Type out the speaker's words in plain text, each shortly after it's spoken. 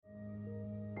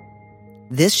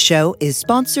This show is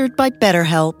sponsored by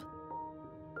BetterHelp.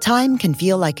 Time can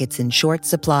feel like it's in short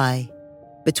supply.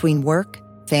 Between work,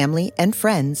 family, and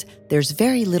friends, there's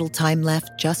very little time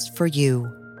left just for you.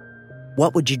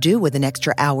 What would you do with an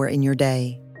extra hour in your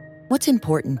day? What's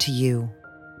important to you?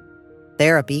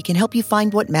 Therapy can help you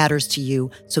find what matters to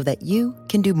you so that you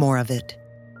can do more of it.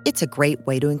 It's a great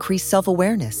way to increase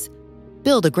self-awareness,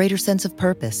 build a greater sense of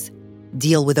purpose,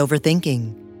 deal with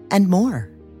overthinking, and more.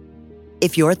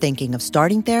 If you're thinking of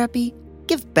starting therapy,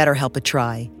 give BetterHelp a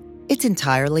try. It's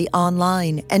entirely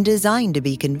online and designed to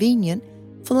be convenient,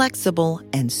 flexible,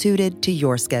 and suited to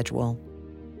your schedule.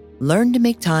 Learn to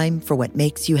make time for what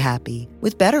makes you happy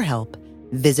with BetterHelp.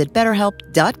 Visit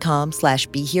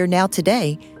BetterHelp.com/BeHereNow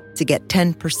today to get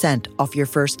 10% off your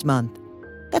first month.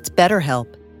 That's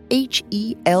BetterHelp,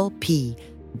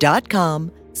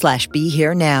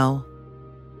 HELP.com/BeHereNow.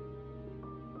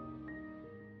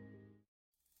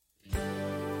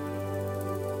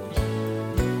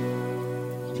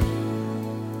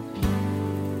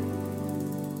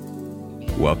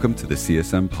 Welcome to the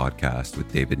CSM podcast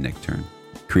with David Nichtern.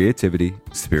 Creativity,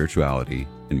 spirituality,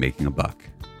 and making a buck.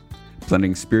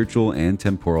 Blending spiritual and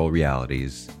temporal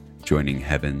realities, joining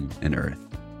heaven and earth.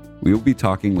 We will be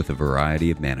talking with a variety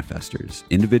of manifestors,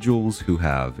 individuals who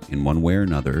have, in one way or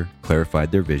another,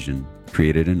 clarified their vision,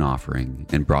 created an offering,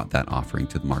 and brought that offering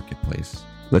to the marketplace.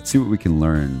 Let's see what we can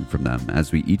learn from them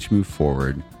as we each move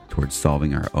forward towards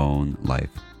solving our own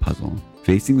life puzzle,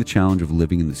 facing the challenge of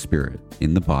living in the spirit,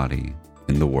 in the body,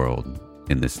 in the world,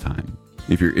 in this time.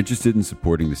 If you're interested in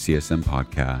supporting the CSM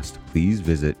podcast, please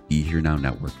visit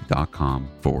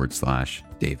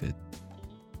BeHereNowNetwork.com/David.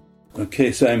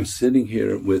 Okay, so I'm sitting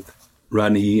here with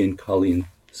Rodney and Colleen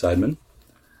Seidman,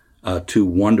 two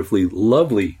wonderfully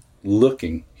lovely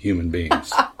looking human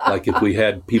beings. Like if we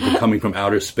had people coming from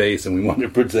outer space and we wanted to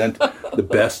present the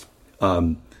best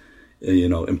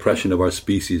impression of our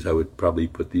species, I would probably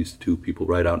put these two people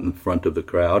right out in front of the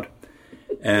crowd.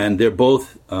 And they're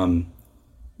both,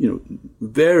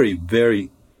 very,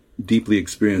 very deeply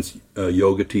experienced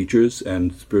yoga teachers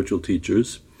and spiritual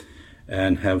teachers,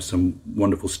 and have some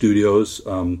wonderful studios.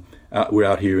 We're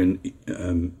out here in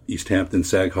East Hampton,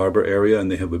 Sag Harbor area, and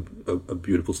they have a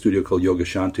beautiful studio called Yoga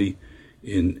Shanti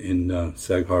in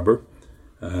Sag Harbor.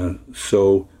 And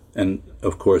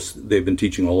of course, they've been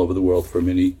teaching all over the world for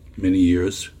many, many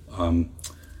years. And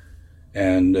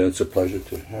it's a pleasure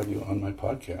to have you on my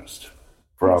podcast.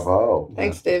 Bravo.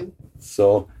 Thanks, Dave.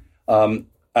 So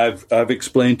I've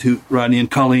explained to Rodney and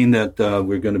Colleen that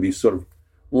we're going to be sort of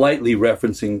lightly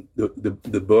referencing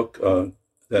the book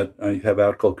that I have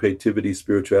out called Creativity,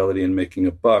 Spirituality, and Making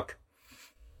a Buck.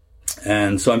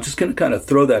 And so I'm just going to kind of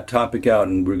throw that topic out,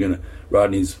 and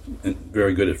Rodney's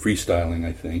very good at freestyling,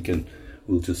 I think, and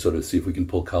we'll just sort of see if we can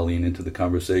pull Colleen into the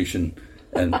conversation,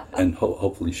 and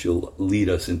hopefully she'll lead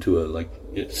us into a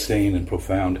sane and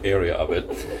profound area of it.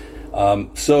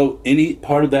 So any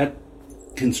part of that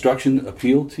construction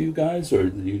appeal to you guys, or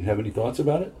do you have any thoughts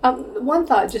about it? One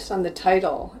thought just on the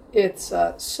title. It's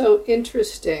so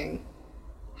interesting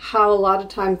how a lot of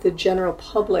times the general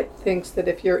public thinks that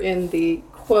if you're in the,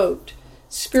 quote,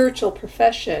 spiritual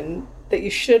profession, that you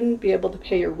shouldn't be able to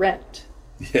pay your rent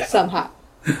somehow.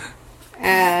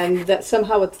 And that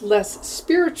somehow it's less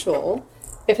spiritual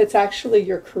if it's actually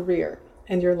your career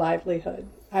and your livelihood.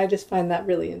 I just find that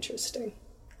really interesting.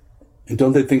 And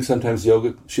don't they think sometimes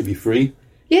yoga should be free?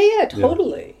 Yeah,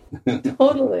 totally.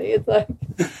 Totally. It's like,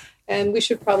 and we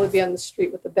should probably be on the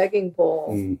street with a begging bowl.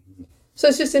 Mm-hmm. So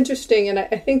it's just interesting, and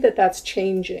I think that that's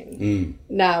changing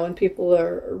now, and people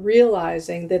are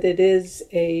realizing that it is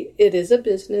a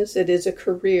business, it is a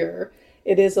career,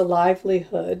 it is a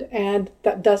livelihood, and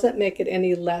that doesn't make it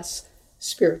any less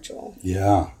spiritual.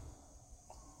 Yeah.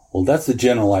 Well, that's the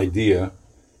general idea.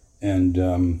 And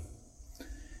do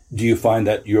you find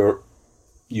that your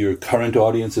current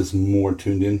audience is more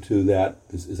tuned into that?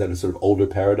 Is that a sort of older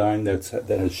paradigm that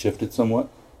has shifted somewhat?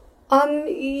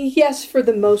 Yes, for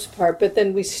the most part, but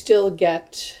then we still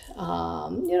get, a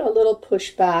little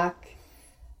pushback.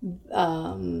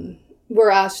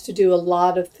 We're asked to do a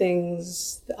lot of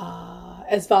things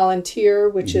as volunteer,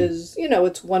 which is,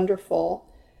 it's wonderful,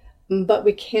 but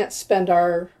we can't spend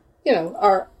all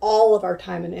of our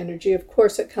time and energy. Of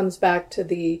course, it comes back to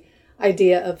the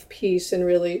idea of peace, and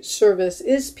really service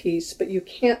is peace, but you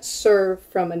can't serve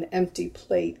from an empty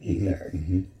plate either.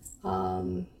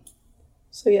 Mm-hmm.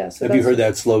 So have you heard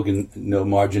that slogan, no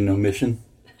margin, no mission?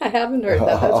 I haven't heard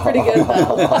that. That's pretty good,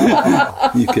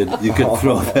 though. You could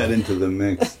throw that into the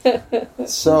mix.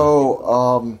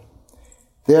 So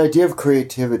the idea of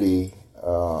creativity,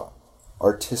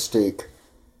 artistic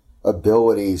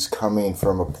abilities coming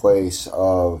from a place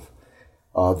of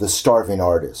the starving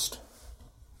artist.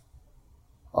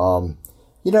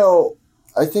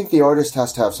 I think the artist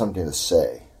has to have something to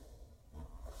say.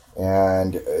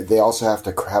 And they also have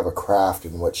to have a craft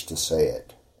in which to say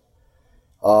it.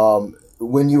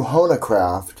 When you hone a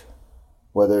craft,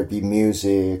 whether it be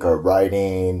music or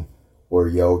writing or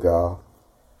yoga,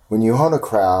 when you hone a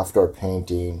craft or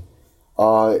painting,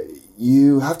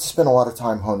 you have to spend a lot of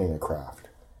time honing a craft.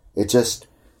 It just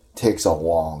takes a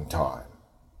long time.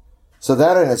 So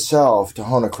that in itself, to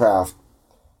hone a craft,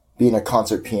 being a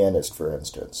concert pianist, for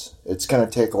instance, it's going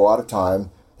to take a lot of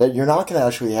time that you're not going to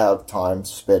actually have time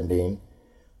spending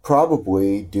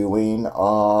probably doing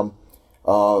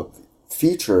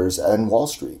features in Wall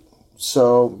Street.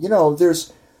 So,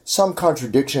 there's some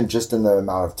contradiction just in the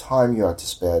amount of time you have to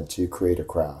spend to create a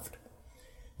craft.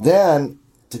 Then,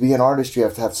 to be an artist, you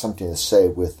have to have something to say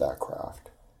with that craft.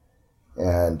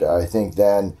 And I think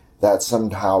then that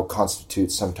somehow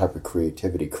constitutes some type of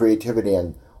creativity. Creativity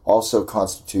and also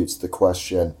constitutes the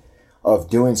question of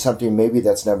doing something maybe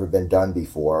that's never been done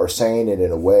before, or saying it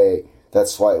in a way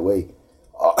that's slightly,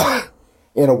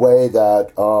 in a way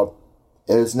that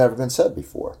it has never been said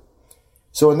before.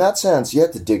 So in that sense, you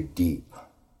have to dig deep.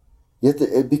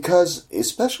 Because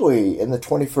especially in the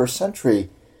 21st century,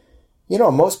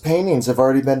 most paintings have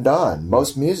already been done.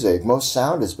 Most music, most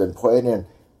sound has been played in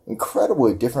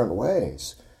incredibly different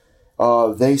ways.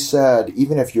 They said,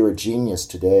 even if you're a genius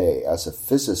today as a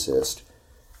physicist,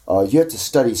 you have to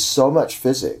study so much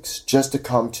physics just to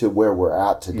come to where we're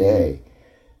at today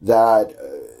that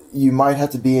you might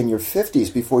have to be in your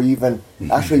 50s before you even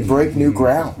actually break new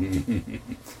ground.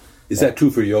 Is that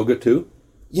true for yoga too?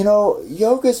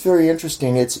 Yoga is very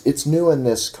interesting. It's new in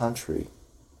this country,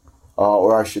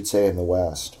 or I should say in the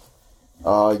West.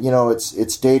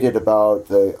 It's dated about,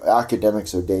 the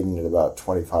academics are dating it about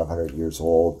 2,500 years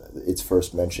old. It's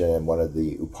first mentioned in one of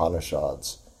the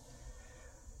Upanishads.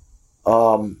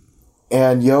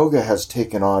 And yoga has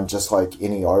taken on, just like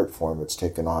any art form, it's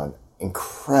taken on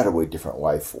incredibly different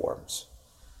life forms.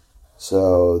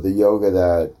 So the yoga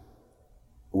that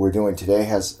we're doing today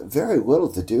has very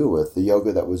little to do with the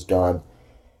yoga that was done,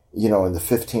 in the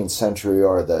 15th century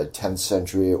or the 10th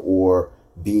century or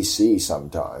BC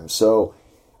sometimes. So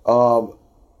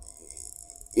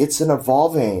it's an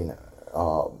evolving,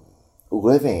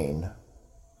 living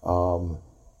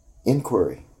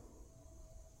inquiry.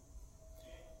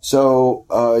 So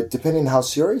depending how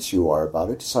serious you are about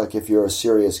it, it's like if you're a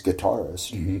serious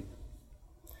guitarist.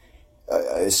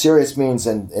 Serious means,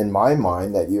 in my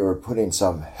mind, that you're putting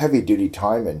some heavy-duty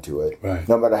time into it, right.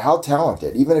 No matter how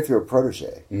talented, even if you're a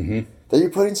protege, that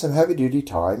you're putting some heavy-duty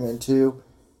time into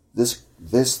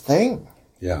this thing.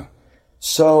 Yeah.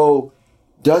 So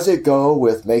does it go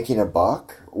with making a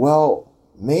buck? Well,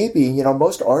 maybe.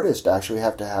 Most artists actually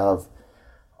have to have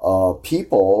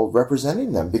people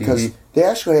representing them because they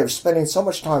actually are spending so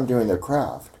much time doing their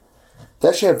craft. They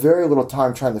actually have very little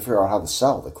time trying to figure out how to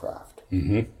sell the craft.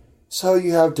 So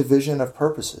you have division of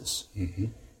purposes.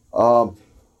 And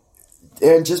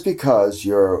just because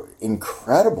you're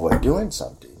incredible at doing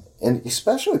something, and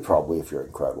especially probably if you're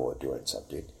incredible at doing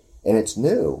something, and it's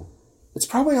new, it's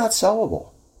probably not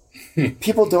sellable.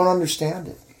 People don't understand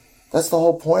it. That's the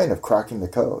whole point of cracking the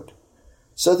code.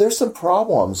 So there's some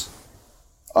problems.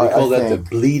 They call that the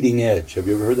bleeding edge. Have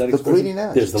you ever heard that expression? The bleeding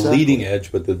edge. There's the exactly. leading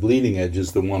edge, but the bleeding edge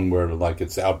is the one where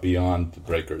it's out beyond the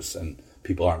breakers and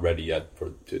people aren't ready yet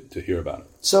to hear about it.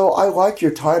 So I like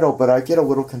your title, but I get a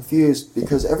little confused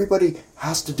because everybody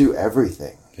has to do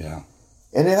everything. Yeah.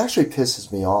 And it actually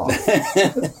pisses me off.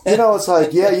 It's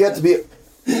like, you have to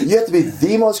be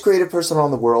the most creative person on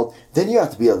the world, then you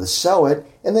have to be able to sell it,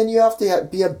 and then you have to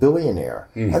be a billionaire.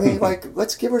 I mean,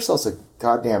 let's give ourselves a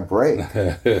goddamn break.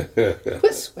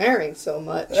 Quit swearing so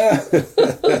much. It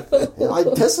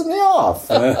pisses me off.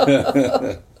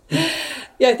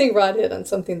 Yeah, I think Rod hit on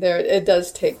something there. It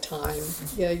does take time.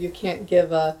 You can't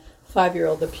give a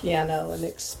 5-year-old a piano and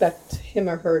expect him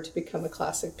or her to become a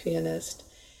classic pianist.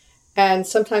 And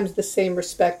sometimes the same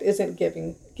respect isn't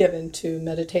given to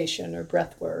meditation or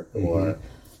breath work or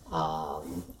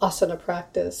asana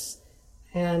practice.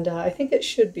 And I think it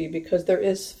should be, because there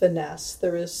is finesse,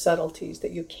 there is subtleties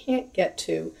that you can't get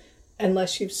to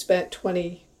unless you've spent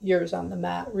 20 years on the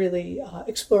mat really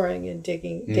exploring and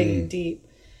digging deep.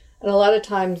 And a lot of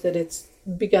times that it's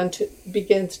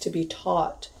begins to be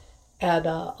taught at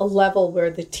a level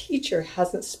where the teacher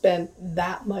hasn't spent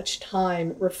that much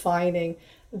time refining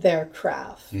their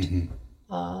craft.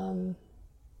 I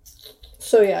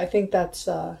think that's...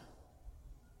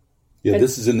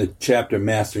 this is in the chapter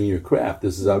Mastering Your Craft.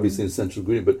 This is obviously an essential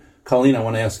ingredient. But Colleen, I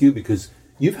want to ask you, because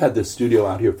you've had this studio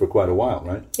out here for quite a while,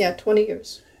 right? Yeah, 20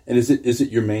 years. And is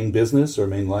it your main business or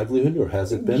main livelihood, or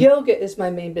has it been? Yoga is my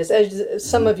main business. As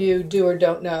some of you do or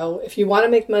don't know, if you want to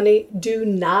make money, do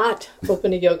not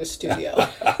open a yoga studio.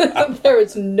 There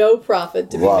is no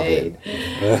profit to be made.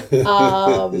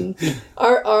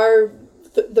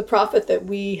 The profit that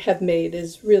we have made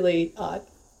is really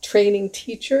training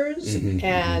teachers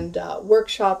and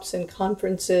workshops and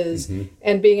conferences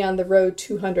and being on the road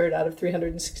 200 out of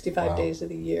 365 days of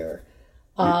the year.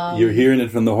 You're hearing it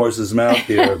from the horse's mouth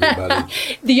here, everybody.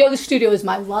 The yoga studio is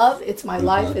my love. It's my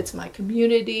life. It's my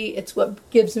community. It's what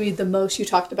gives me the most. You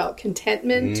talked about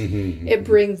contentment. It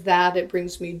brings that. It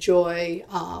brings me joy.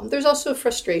 There's also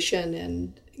frustration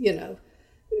and,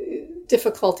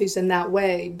 difficulties in that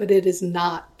way, but it is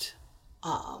not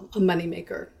a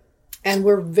moneymaker. And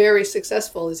we're very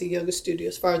successful as a yoga studio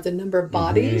as far as the number of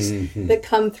bodies that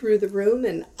come through the room.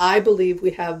 And I believe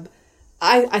we have...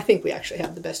 I think we actually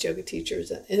have the best yoga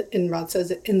teachers in Rod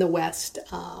says in the West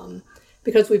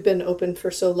because we've been open for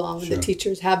so long. Sure. The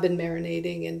teachers have been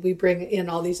marinating, and we bring in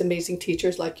all these amazing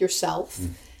teachers like yourself,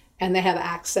 and they have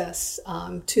access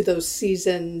to those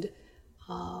seasoned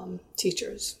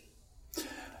teachers.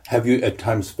 Have you at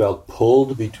times felt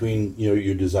pulled between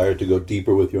your desire to go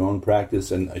deeper with your own practice,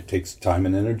 and it takes time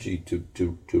and energy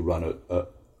to run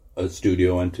a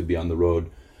studio and to be on the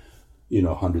road,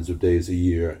 hundreds of days a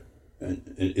year?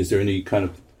 Is there any kind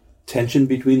of tension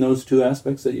between those two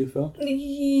aspects that you felt?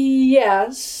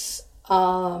 Yes,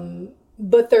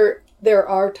 but there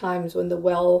are times when the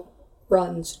well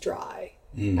runs dry,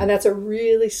 and that's a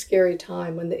really scary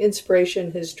time when the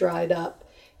inspiration has dried up,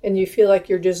 and you feel like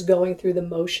you're just going through the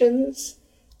motions.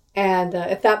 And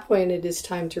at that point, it is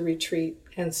time to retreat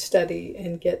and study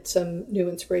and get some new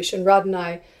inspiration. Rod and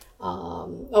I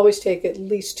always take at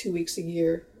least 2 weeks a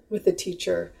year with a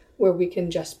teacher where we can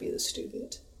just be the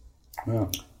student. Wow.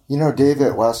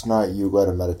 David, last night you led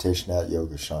a meditation at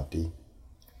Yoga Shanti,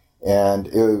 and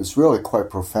it was really quite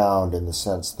profound in the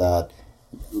sense that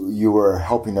you were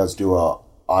helping us do a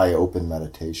eye-open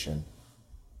meditation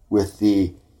with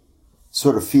the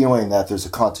sort of feeling that there's a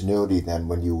continuity then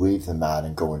when you leave the mat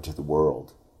and go into the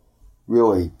world.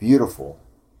 Really beautiful.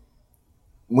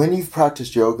 When you've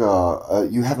practiced yoga,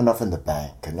 you have enough in the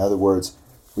bank. In other words,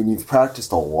 when you've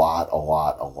practiced a lot,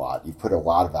 you've put a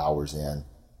lot of hours in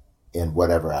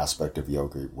whatever aspect of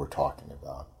yoga we're talking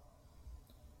about.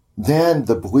 Then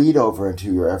the bleed over into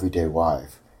your everyday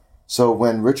life. So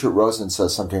when Richard Rosen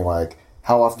says something like,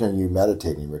 how often are you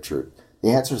meditating, Richard?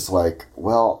 The answer is like,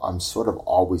 well, I'm sort of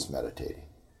always meditating.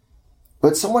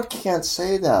 But someone can't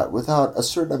say that without a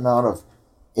certain amount of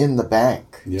in the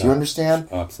bank. Yeah, do you understand?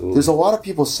 Absolutely. There's a lot of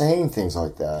people saying things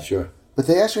like that. Sure. But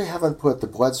they actually haven't put the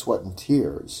blood, sweat, and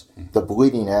tears, the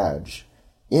bleeding edge,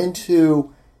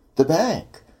 into the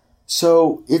bank.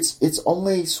 So it's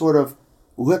only sort of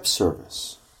lip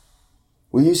service.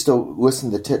 We used to listen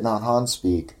to Thich Nhat Hanh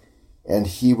speak, and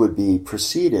he would be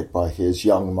preceded by his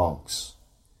young monks.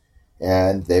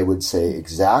 And they would say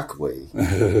exactly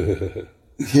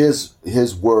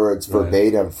his words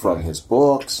verbatim from his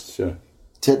books. Sure.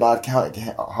 Thich Nhat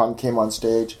Hanh came on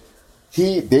stage.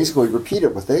 He basically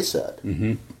repeated what they said.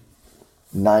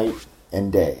 Night and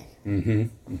day.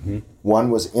 One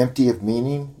was empty of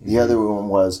meaning. The other one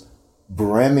was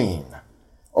brimming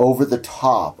over the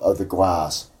top of the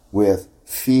glass with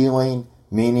feeling,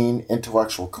 meaning,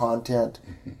 intellectual content.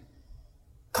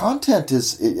 Content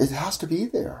it has to be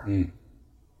there.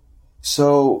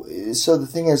 So the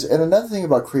thing is, and another thing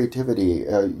about creativity,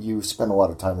 you spend a lot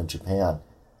of time in Japan.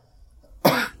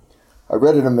 I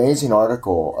read an amazing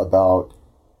article about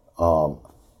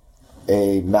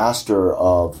a master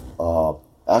of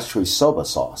actually soba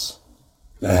sauce.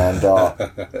 And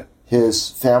his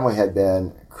family had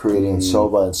been creating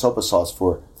soba and soba sauce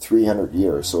for 300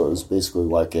 years. So it was basically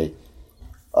like a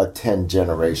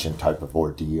 10-generation type of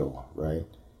ordeal, right?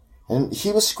 And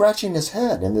he was scratching his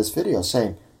head in this video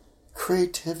saying,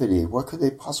 creativity, what could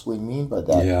they possibly mean by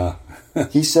that? Yeah.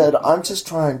 He said, I'm just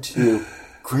trying to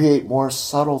create more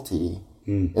subtlety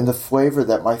in the flavor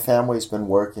that my family's been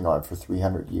working on for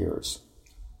 300 years.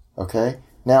 Okay?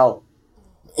 Now,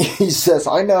 he says,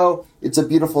 I know it's a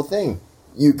beautiful thing.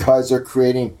 You guys are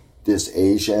creating this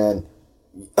Asian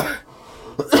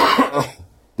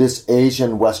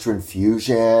Western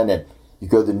fusion, and you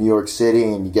go to New York City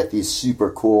and you get these super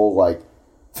cool, like,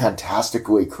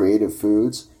 fantastically creative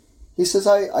foods. He says,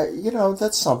 I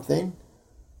that's something,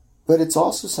 but it's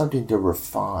also something to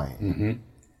refine.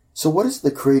 So what is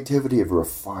the creativity of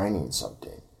refining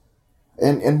something?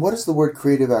 And what does the word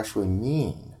creative actually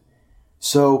mean?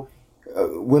 So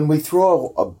when we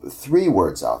throw 3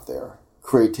 words out there,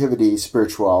 creativity,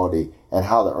 spirituality, and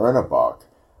how to earn a buck,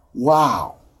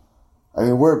 wow, I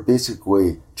mean, we're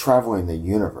basically traveling the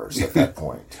universe at that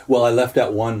point. Well, I left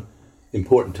out one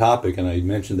important topic, and I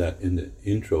mentioned that in the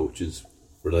intro, which is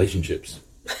relationships.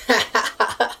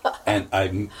 And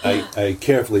I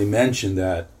carefully mentioned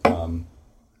that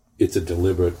it's a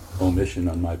deliberate omission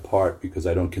on my part because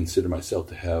I don't consider myself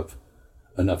to have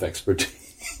enough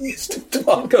expertise to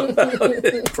talk about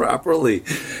it properly.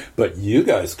 But you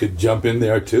guys could jump in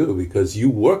there too because you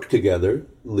work together,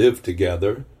 live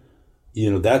together.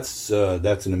 That's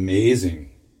an amazing.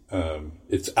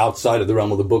 It's outside of the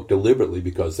realm of the book deliberately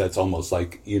because that's almost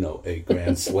like a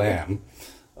grand slam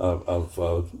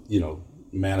of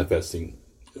manifesting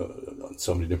on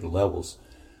so many different levels.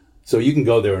 So you can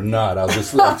go there or not. I'll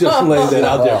just lay that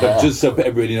out there, but just so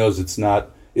everybody knows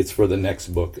it's for the next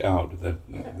book out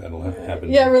that'll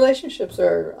happen. Yeah, relationships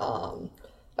are,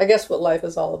 I guess, what life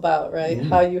is all about, right? Mm-hmm.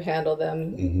 How you handle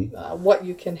them, what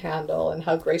you can handle, and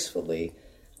how gracefully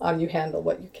you handle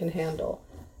what you can handle.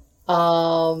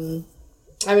 I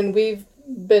mean, we've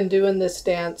been doing this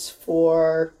dance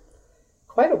for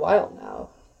quite a while now.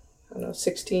 I don't know,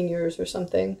 16 years or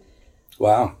something.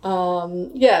 Wow.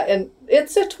 Yeah, and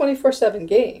it's a 24/7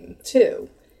 game, too.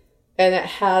 And it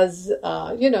has,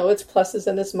 its pluses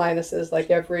and its minuses, like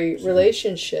every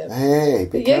relationship. Hey,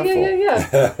 be careful.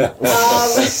 Yeah.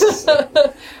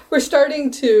 We're starting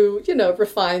to,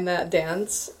 refine that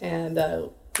dance. And,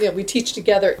 we teach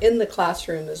together in the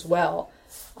classroom as well.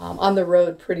 On the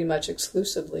road pretty much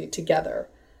exclusively together.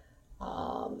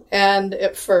 And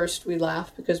at first we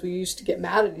laughed because we used to get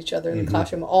mad at each other in the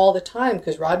classroom all the time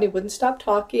because Rodney wouldn't stop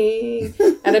talking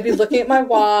and I'd be looking at my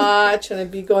watch and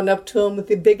I'd be going up to him with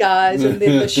the big eyes and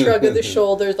the shrug of the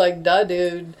shoulders like, duh,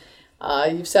 dude,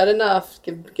 you've said enough.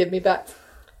 Give me back.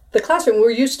 The classroom,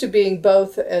 we're used to being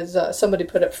both, as somebody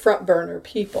put it, front burner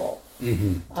people.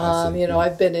 Mm-hmm.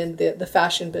 I've been in the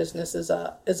fashion business as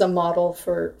a model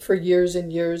for years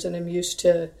and years, and I'm used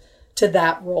to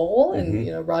that role.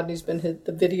 And Rodney's been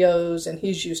the videos, and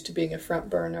he's used to being a front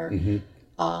burner.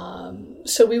 Mm-hmm.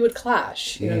 So we would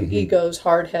clash, egos,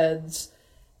 hard heads,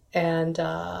 and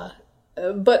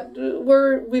but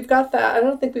we've got that. I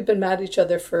don't think we've been mad at each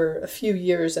other for a few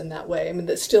years in that way. I mean,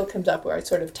 that still comes up where I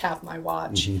sort of tap my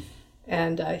watch,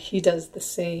 and he does the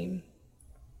same.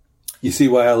 You see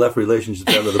why I left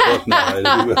relationships out of the book now.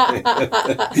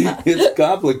 It's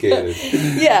complicated.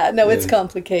 Yeah, no, it's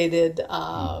complicated.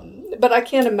 But I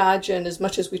can't imagine, as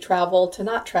much as we travel, to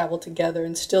not travel together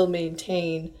and still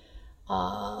maintain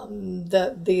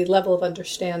the level of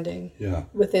understanding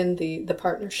within the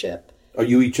partnership. Are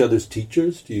you each other's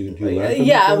teachers? Do you learn from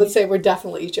each I other? would say we're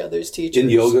definitely each other's teachers. In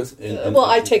yoga?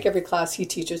 I take every class he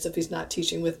teaches if he's not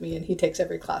teaching with me, and he takes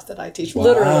every class that I teach,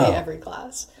 literally every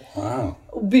class. Wow.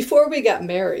 Before we got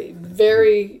married,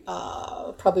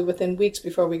 probably within weeks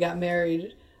before we got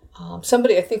married,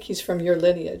 somebody, I think he's from your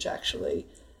lineage actually,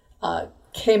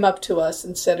 came up to us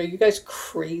and said, "Are you guys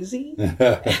crazy?" And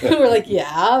we're like,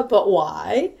 "Yeah, but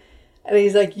why?" And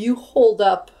he's like, "You hold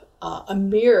up a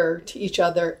mirror to each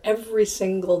other every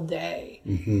single day.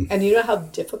 Mm-hmm. And you know how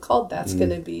difficult that's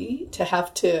going to be to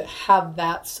have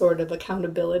that sort of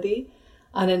accountability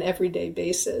on an everyday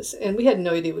basis." And we had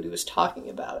no idea what he was talking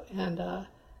about. And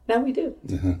now we do.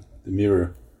 The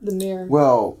mirror. The mirror.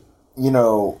 Well,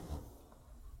 you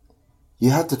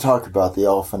have to talk about the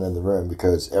elephant in the room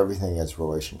because everything is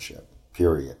relationship,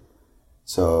 period.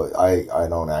 So I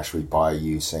don't actually buy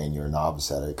you saying you're a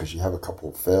novice at it because you have a couple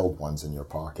of failed ones in your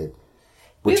pocket.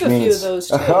 Which we have means, a few of those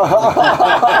too.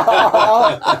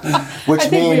 Which I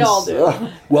think we all do.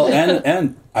 Well,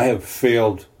 and I have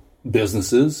failed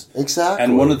businesses. Exactly.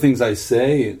 And one of the things I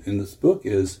say in this book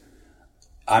is,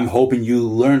 I'm hoping you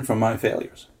learn from my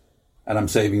failures. And I'm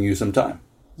saving you some time.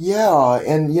 Yeah,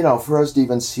 and for us to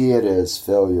even see it as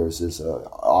failures is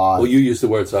odd. Well, you use the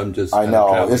word, so I'm just. I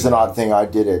know it's an odd thing. I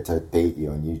did it to bait you,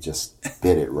 and you just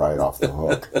bit it right off the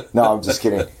hook. No, I'm just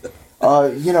kidding.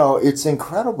 It's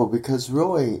incredible because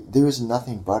really there is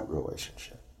nothing but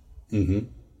relationship. Mm-hmm.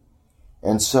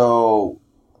 And so,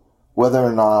 whether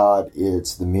or not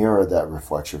it's the mirror that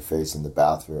reflects your face in the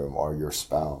bathroom, or your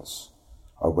spouse,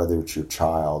 or whether it's your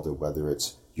child, or whether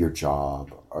it's your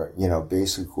job, or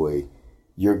basically.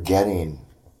 You're getting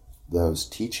those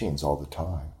teachings all the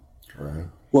time, right?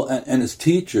 Well, and as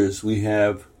teachers, we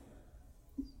have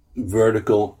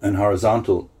vertical and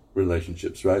horizontal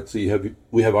relationships, right? So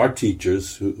we have our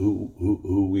teachers who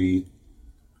we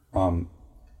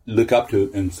look up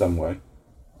to in some way,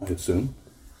 I assume.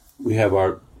 We have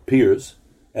our peers,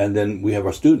 and then we have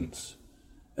our students,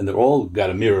 and they're all got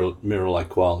a mirror-like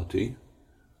quality.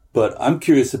 But I'm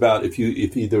curious about if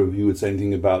either of you would say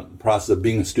anything about the process of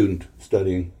being a student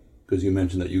studying, because you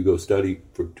mentioned that you go study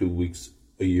for 2 weeks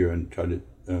a year and try to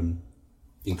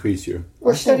increase your...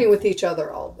 We're studying with each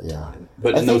other all the time.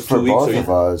 But I in think those for 2 weeks... both of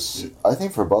us, I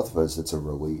think for both of us, it's a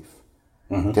relief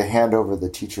to hand over the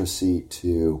teacher seat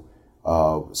to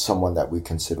someone that we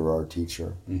consider our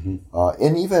teacher.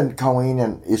 And even Colleen,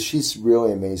 and she's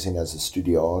really amazing as a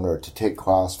studio owner to take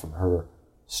class from her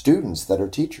students that are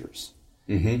teachers.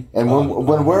 And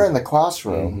when we're in the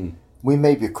classroom, we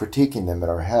may be critiquing them in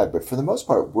our head, but for the most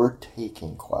part, we're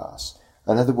taking class.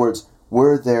 In other words,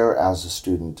 we're there as a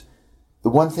student. The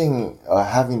one thing,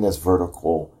 having this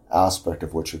vertical aspect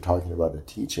of what you're talking about in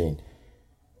teaching,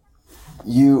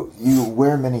 you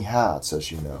wear many hats,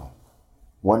 as you know.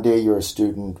 One day you're a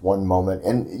student, one moment,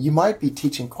 and you might be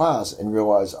teaching class and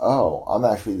realize, oh, I'm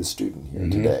actually the student here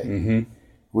today.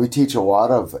 We teach a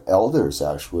lot of elders,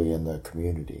 actually, in the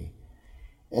community.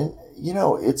 And, you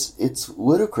know, it's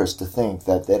ludicrous to think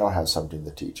that they don't have something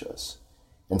to teach us.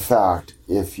 In fact,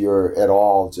 if you're at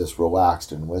all just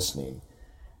relaxed and listening,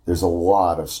 there's a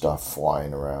lot of stuff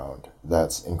flying around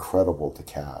that's incredible to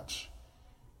catch.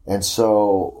 And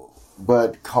so,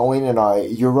 but Colleen and I,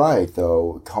 you're right,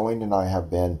 though, Colleen and I have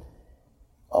been,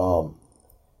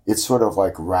 it's sort of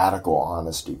like radical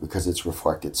honesty because it's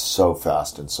reflected so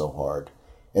fast and so hard.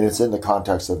 And it's in the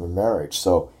context of a marriage.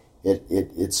 So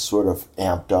it's sort of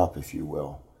amped up, if you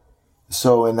will.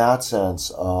 So in that sense,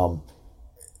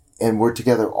 and we're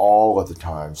together all of the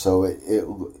time. So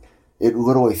it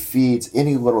literally feeds,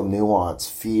 any little nuance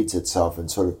feeds itself and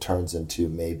sort of turns into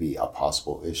maybe a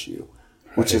possible issue,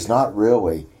 which is not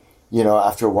really, you know,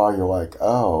 after a while you're like,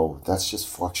 oh, that's just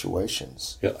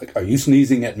fluctuations. Yeah, like, are you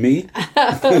sneezing at me?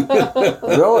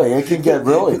 Really, it can get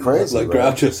really crazy. Like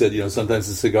right? Groucho said, you know, sometimes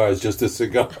a cigar is just a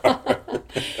cigar.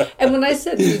 And when I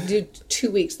said we do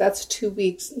 2 weeks, that's 2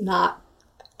 weeks not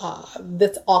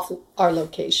that's off our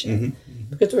location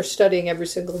because we're studying every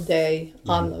single day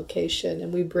on location,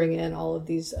 and we bring in all of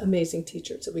these amazing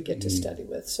teachers that we get to study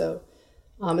with. So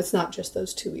it's not just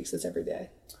those 2 weeks; it's every day.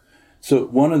 So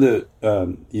one of the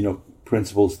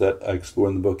principles that I explore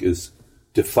in the book is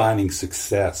defining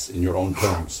success in your own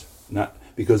terms, not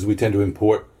because we tend to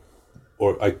import,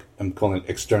 or I'm calling it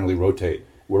externally rotate.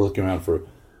 We're looking around for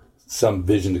some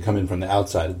vision to come in from the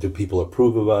outside. Do people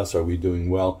approve of us? Are we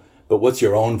doing well? But what's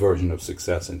your own version of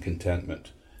success and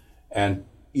contentment? And,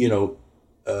 you know,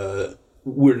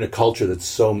 we're in a culture that's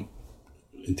so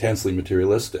intensely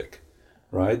materialistic,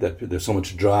 right? That there's so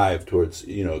much drive towards,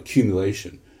 you know,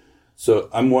 accumulation. So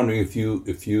I'm wondering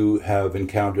if you have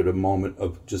encountered a moment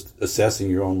of just assessing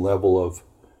your own level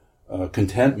of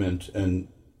contentment and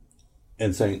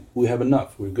saying, we have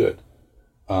enough, we're good.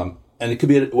 And it could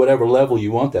be at whatever level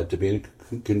you want that to be, and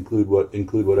it can include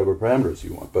whatever parameters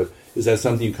you want. But is that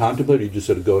something you contemplate, or are you just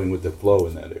sort of going with the flow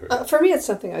in that area? For me, it's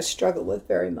something I struggle with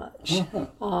very much.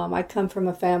 I come from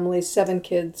a family, 7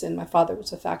 kids, and my father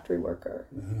was a factory worker.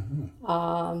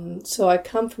 So I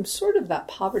come from sort of that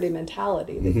poverty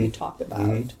mentality that you talk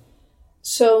about.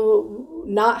 So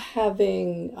not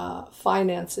having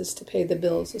finances to pay the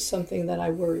bills is something that I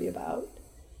worry about.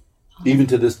 Even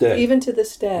to this day? Even to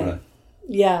this day. Right.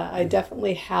 Yeah, I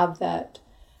definitely have that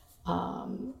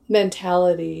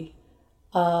mentality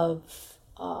of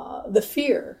the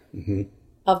fear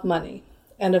of money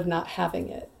and of not having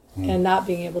it and not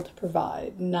being able to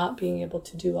provide, not being able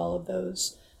to do all of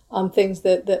those things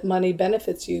that money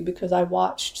benefits you, because I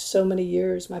watched so many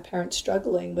years my parents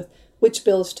struggling with which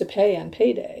bills to pay on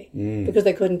payday because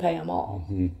they couldn't pay them all.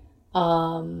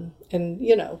 And,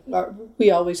 you know, we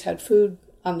always had food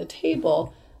on the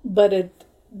table,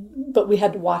 but we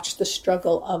had to watch the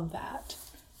struggle of that.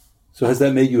 So has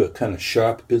that made you a kind of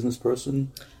sharp business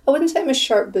person? I wouldn't say I'm a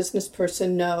sharp business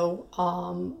person, no.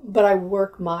 But I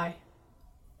work I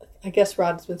guess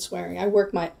Rod's been swearing, I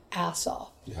work my ass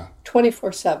off. Yeah.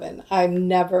 24/7. I'm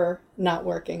never not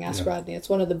working. Ask Rodney. It's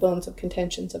one of the bones of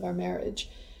contentions of our marriage.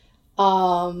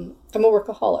 I'm a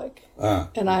workaholic.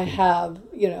 And I have,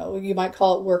 you know, you might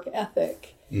call it work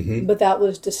ethic. But that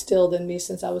was distilled in me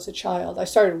since I was a child. I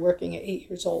started working at 8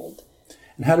 years old.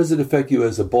 And how does it affect you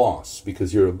as a boss?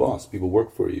 Because you're a boss. People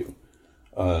work for you.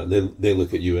 They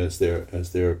look at you as the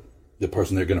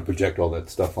person they're going to project all that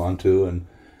stuff onto. And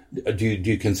do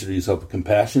you consider yourself a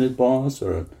compassionate boss,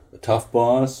 or a tough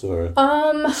boss, or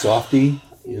a softie?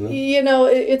 You know,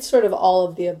 it's sort of all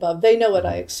of the above. They know what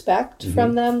I expect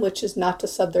from them, which is not to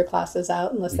sub their classes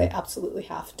out unless they absolutely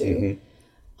have to.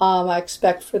 I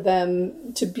expect for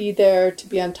them to be there, to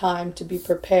be on time, to be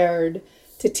prepared,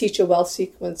 to teach a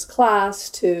well-sequenced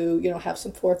class, to, you know, have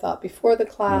some forethought before the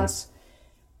class.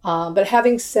 But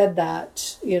having said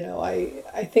that, you know,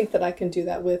 I think that I can do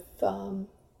that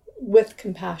with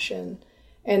compassion.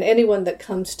 And anyone that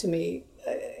comes to me,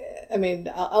 I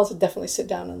mean, I'll definitely sit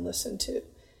down and listen to.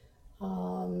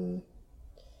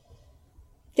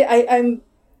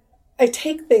 I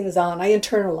take things on. I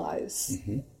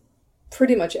internalize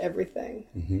pretty much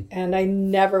everything, and I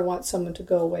never want someone to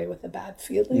go away with a bad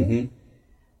feeling.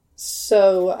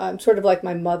 So I'm sort of like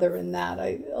my mother in that.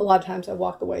 A lot of times I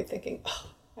walk away thinking, oh,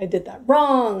 I did that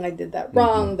wrong.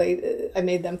 I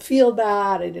made them feel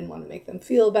bad. I didn't want to make them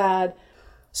feel bad.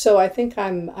 So I think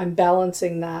I'm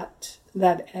balancing that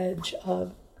edge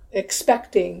of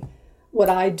expecting what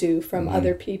I do from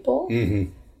other people,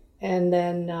 and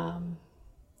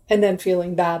then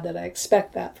feeling bad that I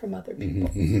expect that from other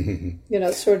people.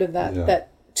 Sort of that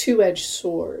two-edged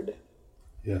sword.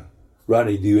 Yeah.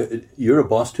 Rodney, you're a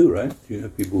boss too, right? Do you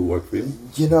have people who work for you?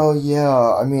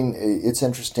 Yeah. I mean, it's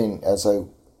interesting as I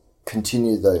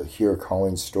continue to hear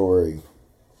Colleen's story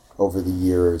over the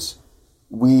years.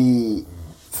 We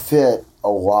fit a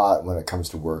lot when it comes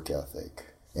to work ethic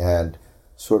and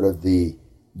sort of the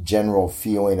general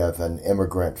feeling of an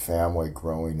immigrant family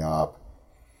growing up,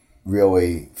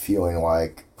 really feeling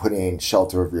like putting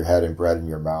shelter over your head and bread in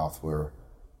your mouth were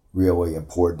really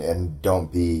important, and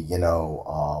don't be,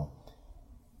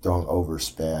 don't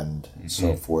overspend and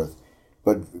so forth.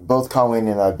 But both Colleen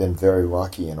and I have been very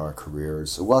lucky in our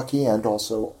careers, lucky and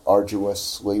also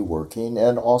arduously working,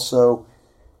 and also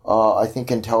I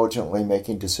think intelligently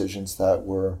making decisions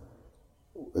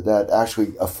that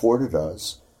actually afforded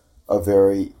us a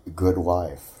very good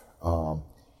life.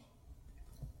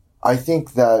 I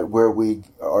think that where we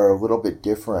are a little bit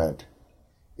different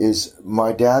is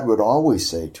my dad would always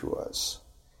say to us,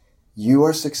 you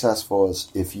are successful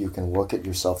if you can look at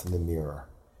yourself in the mirror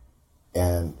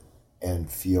and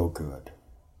feel good.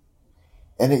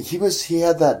 And he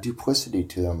had that duplicity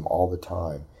to him all the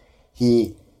time.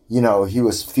 He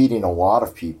was feeding a lot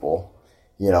of people,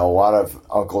 a lot of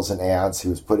uncles and aunts. He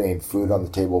was putting food on the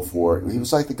table for it. He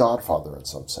was like the Godfather in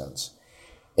some sense.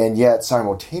 And yet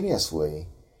simultaneously,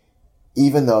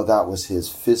 even though that was his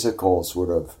physical sort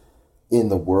of in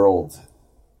the world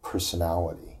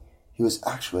personality, he was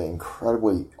actually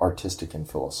incredibly artistic and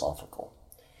philosophical.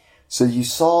 So you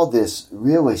saw this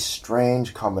really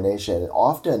strange combination. And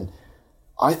often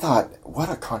I thought, what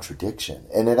a contradiction.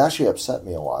 And it actually upset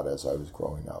me a lot as I was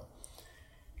growing up.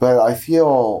 But I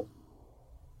feel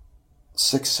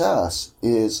success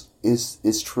is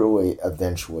truly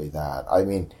eventually that. I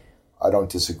mean, I don't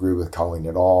disagree with Colleen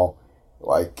at all.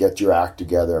 Like, get your act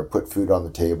together, put food on the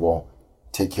table,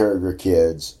 take care of your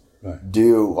kids, right.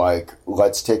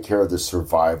 Let's take care of the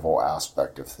survival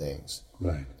aspect of things.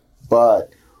 Right. But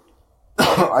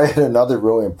I had another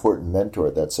really important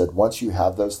mentor that said, once you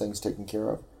have those things taken care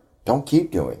of, don't keep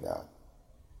doing that.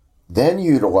 Then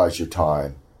utilize your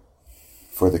time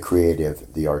for the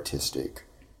creative, the artistic,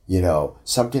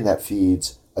 something that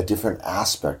feeds a different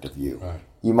aspect of you. Right.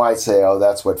 You might say, oh,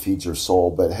 that's what feeds your soul,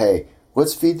 but hey,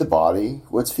 let's feed the body,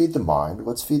 let's feed the mind,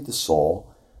 let's feed the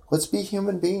soul, let's be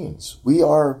human beings. We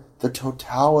are the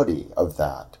totality of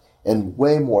that, and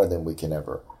way more than we can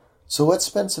ever. So let's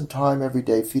spend some time every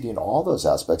day feeding all those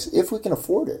aspects, if we can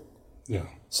afford it. Yeah.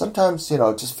 Sometimes,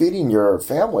 just feeding your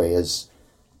family is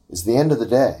the end of the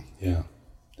day. Yeah.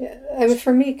 Yeah. I mean,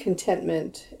 for me,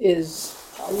 contentment is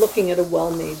looking at a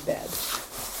well-made bed.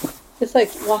 It's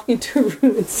like walking to a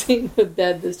room and seeing a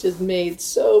bed that's just made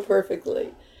so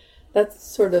perfectly. That's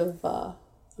sort of a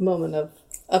moment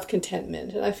of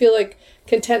contentment. And I feel like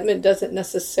contentment doesn't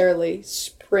necessarily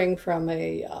spring from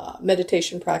a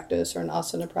meditation practice or an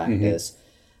asana practice.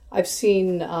 I've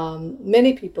seen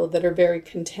many people that are very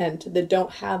content that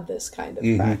don't have this kind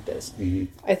of practice.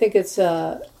 I think it's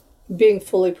being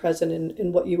fully present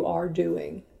in what you are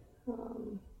doing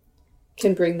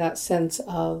can bring that sense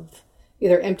of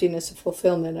either emptiness or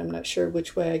fulfillment. I'm not sure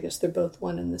which way. I guess they're both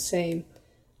one and the same.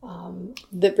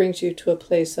 That brings you to a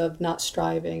place of not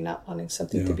striving, not wanting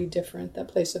something to be different, that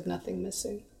place of nothing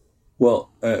missing.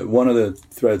 Well, one of the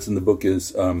threads in the book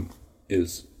is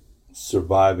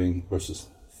surviving versus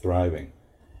thriving.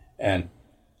 And,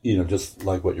 just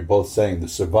like what you're both saying, the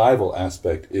survival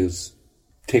aspect is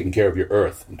taking care of your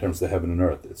earth in terms of the heaven and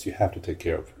earth. You have to take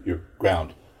care of your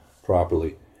ground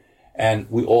properly. And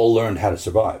we all learned how to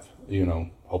survive.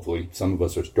 Hopefully some of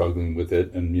us are struggling with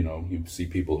it. And, you see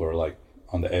people who are like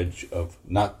on the edge of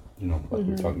not, like we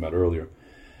were talking about earlier.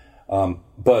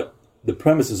 But the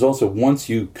premise is also once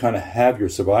you kind of have your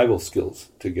survival skills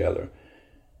together,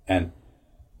 and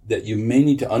that you may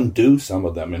need to undo some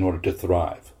of them in order to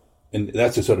thrive. And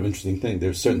that's a sort of interesting thing.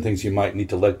 There's certain things you might need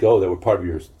to let go that were part of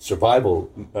your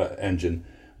survival engine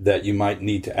that you might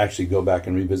need to actually go back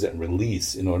and revisit and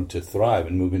release in order to thrive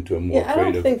and move into a more creative area.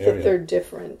 I don't think that they're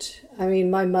different. I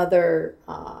mean, my mother,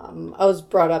 I was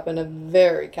brought up in a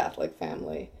very Catholic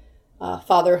family.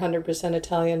 Father 100%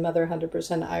 Italian, mother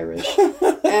 100% Irish.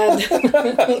 And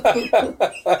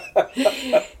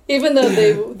even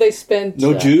though they spent...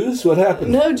 No Jews? What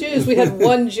happened? No Jews. We had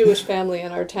one Jewish family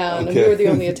in our town, and we were the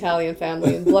only Italian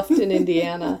family in Bluffton,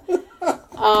 Indiana.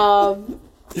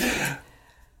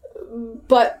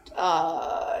 But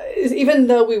even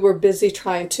though we were busy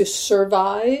trying to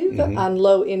survive on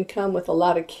low income with a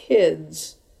lot of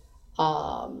kids,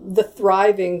 the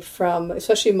thriving from,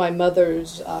 especially my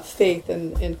mother's faith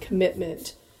and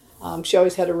commitment, she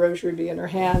always had a rosary bead in her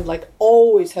hand,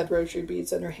 always had rosary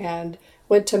beads in her hand,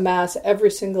 went to Mass every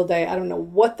single day. I don't know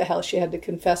what the hell she had to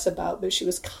confess about, but she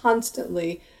was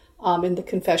constantly in the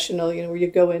confessional, where you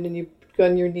go in and you go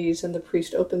on your knees and the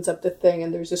priest opens up the thing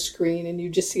and there's a screen and you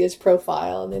just see his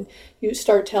profile, and then you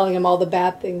start telling him all the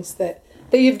bad things that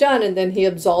you've done, and then he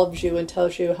absolves you and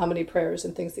tells you how many prayers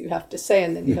and things that you have to say,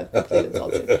 and then you have complete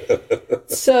absolution.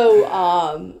 So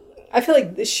I feel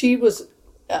like she was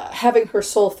having her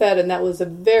soul fed, and that was a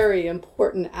very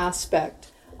important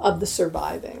aspect of the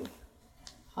surviving.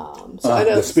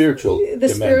 The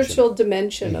spiritual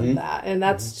dimension of that, and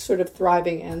that's sort of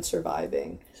thriving and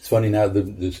surviving. It's funny now,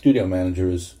 the studio manager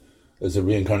is a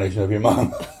reincarnation of your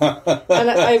mom.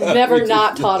 And I've never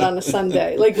not taught on a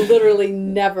Sunday. Literally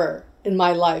never in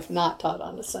my life not taught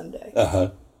on a Sunday.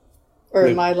 Or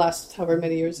in my last however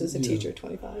many years as a teacher,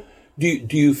 25. Do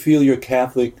you feel your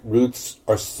Catholic roots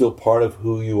are still part of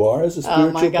who you are as a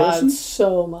spiritual person? Oh my God, person?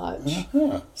 So much.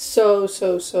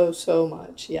 So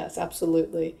much. Yes,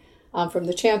 absolutely. From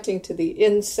the chanting to the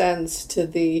incense to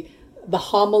the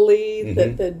homily,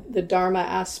 the Dharma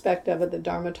aspect of it, the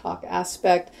Dharma talk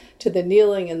aspect, to the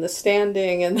kneeling and the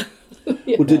standing. And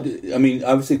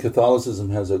obviously Catholicism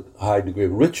has a high degree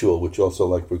of ritual, which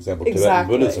also, for example, Tibetan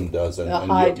Buddhism does,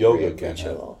 and yoga can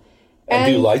have. And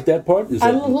do you like that part?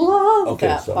 I love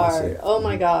that part. Oh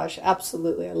my gosh,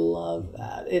 absolutely. I love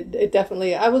that. It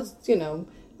definitely, I went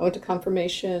to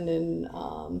confirmation, and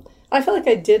I feel like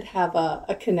I did have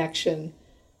a connection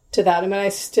to that. I mean, I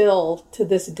still, to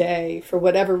this day, for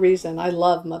whatever reason, I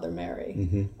love Mother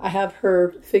Mary. I have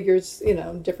her figures,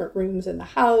 in different rooms in the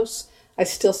house. I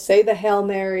still say the Hail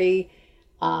Mary.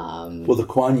 Well, the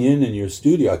Kuan Yin in your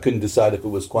studio, I couldn't decide if it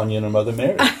was Kuan Yin or Mother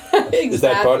Mary. Exactly. Is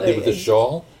that partly with the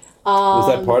shawl? Was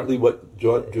that partly what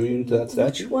drew you to that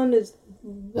statue? Which one is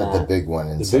that? The big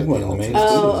one. The big one in the main studio.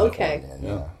 Oh, okay.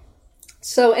 Yeah.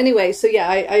 So anyway,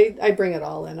 I bring it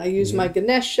all in. I use my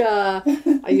Ganesha,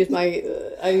 I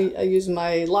use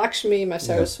my Lakshmi, my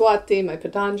Saraswati, my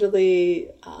Patanjali,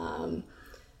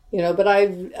 but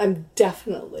I'm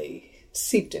definitely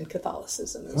seeped in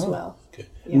Catholicism as well. Okay.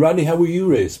 Yeah. Rodney, how were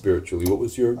you raised spiritually? What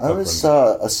was your upbringing? I was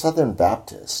a Southern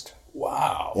Baptist.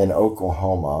 Wow. In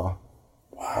Oklahoma.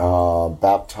 Wow.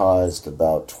 Baptized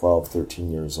about 12, 13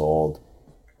 years old.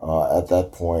 At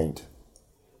that point,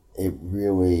 it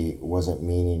really wasn't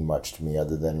meaning much to me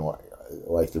other than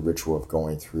the ritual of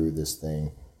going through this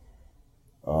thing.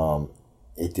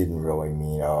 It didn't really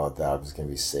mean, that I was going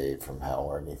to be saved from hell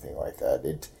or anything like that.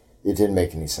 It didn't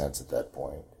make any sense at that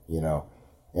point,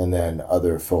 And then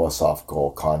other philosophical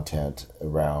content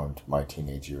around my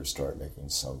teenage years started making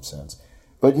some sense.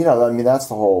 But, that's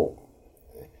the whole...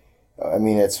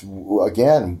 it's,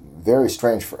 again, very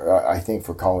strange, I think,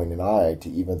 for Colleen and I to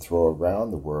even throw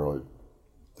around the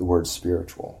word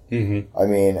spiritual.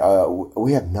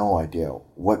 We have no idea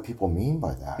what people mean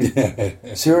by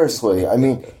that. Seriously.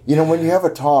 When you have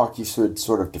a talk, you should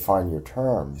sort of define your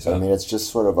terms. It's just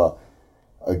sort of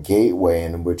a gateway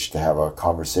in which to have a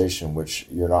conversation, which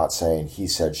you're not saying he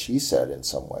said, she said in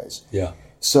some ways. Yeah.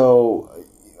 So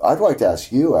I'd like to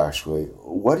ask you, actually,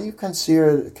 what do you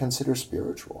consider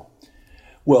spiritual?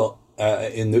 Well,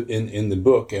 in the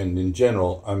book and in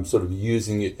general, I'm sort of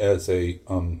using it as a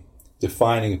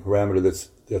defining a parameter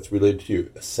that's related to your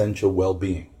essential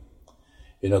well-being.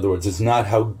 In other words, it's not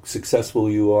how successful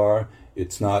you are.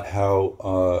 It's not how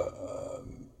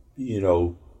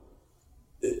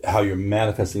how you're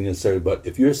manifesting necessarily. But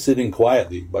if you're sitting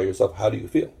quietly by yourself, how do you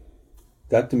feel?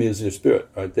 That to me is your spirit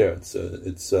right there. It's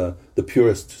the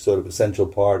purest sort of essential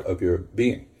part of your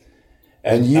being.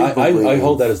 And I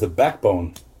hold that as the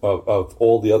backbone of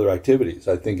all the other activities.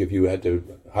 I think if you had to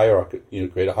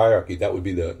create a hierarchy, that would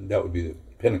be the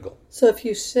pinnacle. So if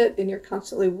you sit and you're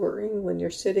constantly worrying when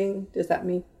you're sitting, does that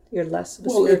mean you're less of a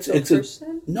spiritual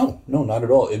person? No, not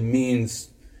at all. It means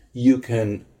you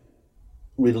can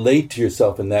relate to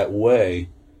yourself in that way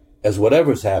as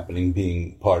whatever's happening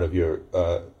being part of your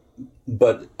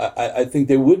but I think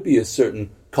there would be a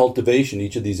certain cultivation.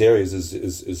 Each of these areas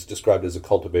is described as a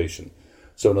cultivation.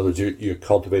 So in other words, you're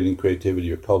cultivating creativity,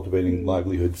 you're cultivating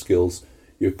livelihood skills,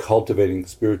 you're cultivating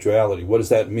spirituality. What does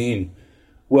that mean?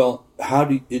 Well,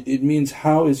 it means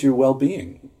how is your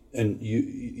well-being? And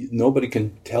nobody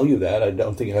can tell you that. I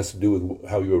don't think it has to do with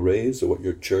how you were raised or what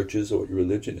your church is or what your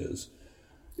religion is.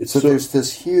 So there's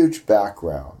this huge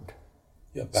background.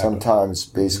 Yeah, background. Sometimes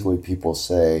basically people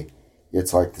say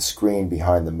it's like the screen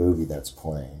behind the movie that's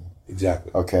playing.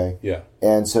 Exactly. Okay? Yeah.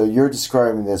 And so you're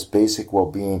describing this basic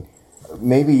well-being.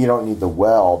 Maybe you don't need the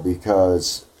well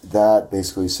because that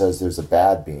basically says there's a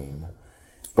bad being.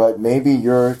 But maybe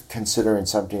you're considering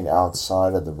something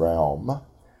outside of the realm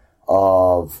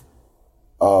of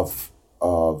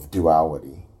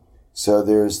duality. So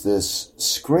there's this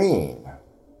screen.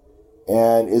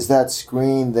 And is that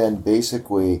screen then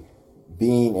basically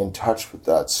being in touch with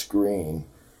that screen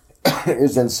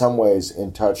is in some ways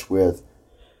in touch with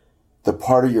the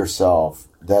part of yourself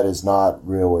that is not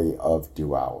really of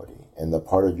duality, and the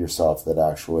part of yourself that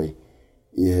actually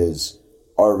is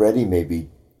already maybe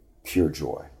pure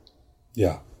joy.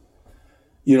 Yeah.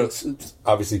 It's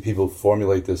obviously people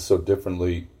formulate this so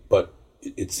differently, but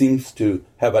it seems to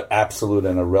have an absolute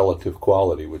and a relative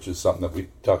quality, which is something that we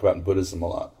talk about in Buddhism a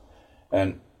lot.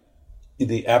 And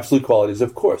the absolute qualities,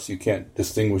 of course, you can't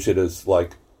distinguish it as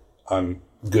like I'm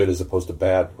good as opposed to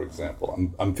bad, for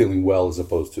example. I'm feeling well as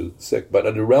opposed to sick. But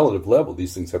at a relative level,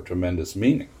 these things have tremendous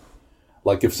meaning.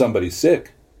 Like if somebody's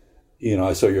sick,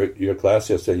 I saw your class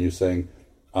yesterday, and you're saying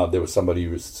there was somebody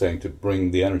who was saying to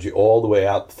bring the energy all the way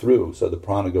out through, so the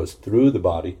prana goes through the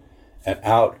body and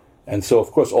out. And so,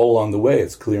 of course, all along the way,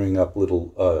 it's clearing up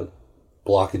little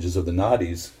blockages of the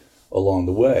nadis along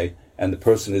the way. And the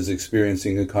person is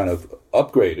experiencing a kind of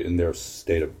upgrade in their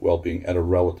state of well-being at a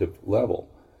relative level.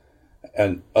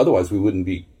 And otherwise, we wouldn't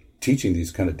be teaching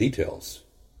these kind of details.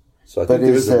 So I think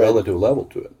there is a relative level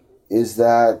to it. Is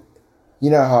that,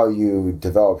 how you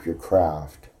develop your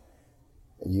craft?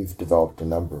 You've developed a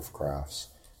number of crafts.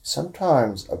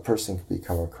 Sometimes a person can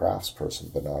become a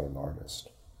craftsperson, but not an artist.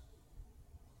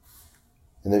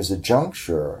 And there's a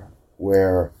juncture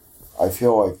where I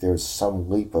feel like there's some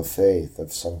leap of faith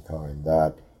of some kind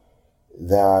that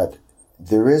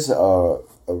there is a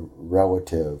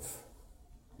relative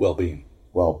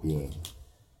well-being,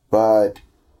 but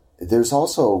there's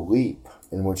also a leap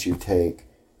in which you take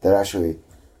that actually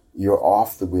you're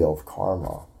off the wheel of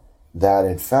karma, that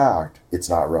in fact it's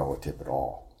not relative at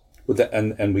all.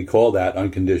 And we call that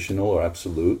unconditional or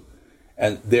absolute.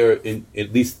 And they're,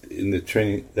 at least in the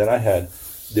training that I had,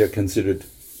 they're considered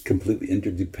completely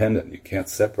interdependent. You can't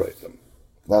separate them.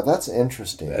 Now that's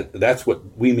interesting. That's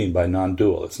what we mean by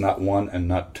non-dual. It's not one and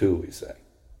not two, we say.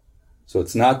 So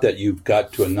it's not that you've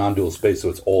got to a non-dual space so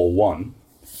it's all one.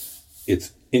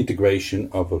 It's integration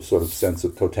of a sort of sense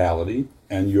of totality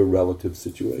and your relative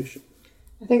situation.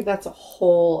 I think that's a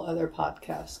whole other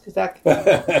podcast, because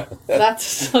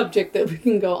that's a subject that we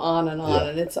can go on,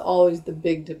 and it's always the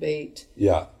big debate.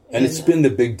 Yeah. And it's been the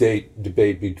big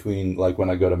debate between, like when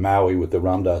I go to Maui with the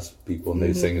Ramdas people, and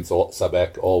they're saying it's all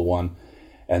Sabek, all one,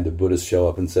 and the Buddhists show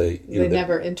up and say... They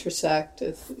never intersect.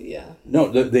 No,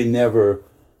 they never...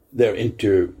 They're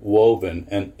interwoven.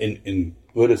 And in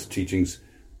Buddhist teachings,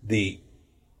 the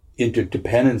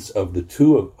interdependence of the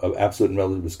two of absolute and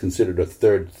relative is considered a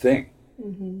third thing.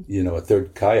 Mm-hmm. A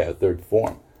third kaya, a third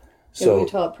form. So we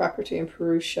call it Prakriti and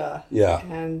Purusha. Yeah.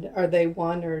 And are they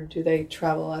one, or do they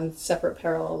travel on separate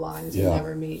parallel lines and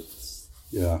never meet?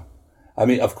 Yeah. I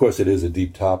mean, of course, it is a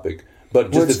deep topic,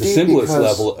 but just at the simplest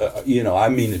level, I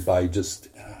mean it by just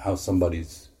how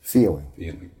somebody's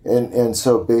feeling. And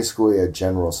so basically a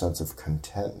general sense of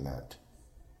contentment,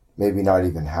 maybe not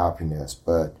even happiness,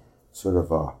 but sort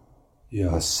of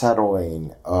a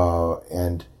settling.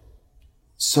 And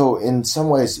so in some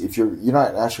ways, if you're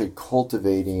not actually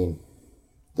cultivating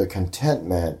the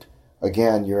contentment,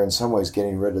 again, you're in some ways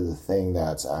getting rid of the thing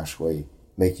that's actually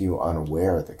making you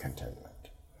unaware of the contentment.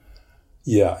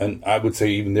 Yeah, and I would say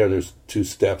even there's two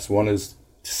steps. One is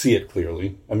to see it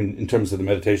clearly. I mean, in terms of the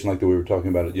meditation, like we were talking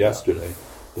about it yesterday,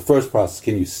 the first process,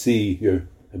 can you see your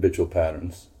habitual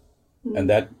patterns? Mm-hmm. And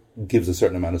that gives a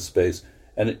certain amount of space.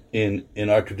 And in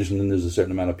our tradition, then there's a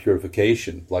certain amount of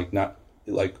purification,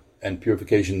 and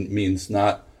purification means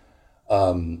not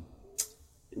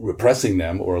repressing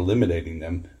them or eliminating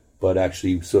them, but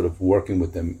actually sort of working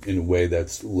with them in a way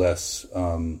that's less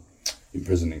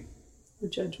imprisoning. Or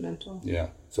judgmental. Yeah.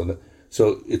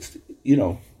 So it's,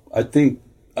 I think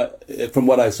from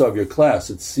what I saw of your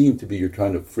class, it seemed to be you're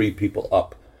trying to free people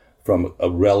up from a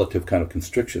relative kind of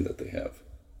constriction that they have.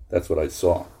 That's what I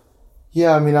saw.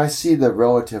 Yeah, I mean, I see the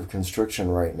relative constriction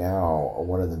right now.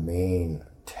 One of the main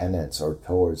tenets or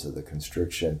pillars of the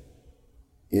constriction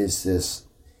is this,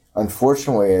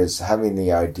 unfortunately, is having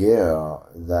the idea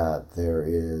that there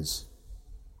is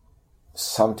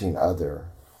something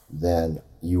other than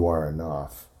you are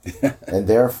enough. And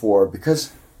therefore,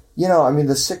 because, I mean,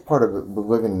 the sick part of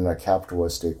living in a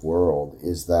capitalistic world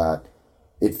is that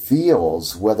it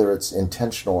feels, whether it's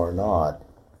intentional or not,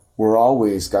 we're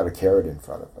always got a carrot in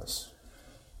front of us.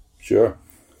 Sure.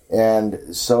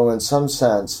 And so in some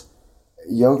sense,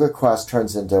 yoga class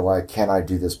turns into like, can I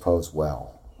do this pose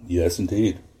well? Yes,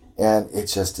 indeed. And it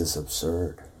just is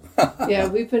absurd. Yeah,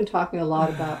 we've been talking a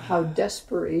lot about how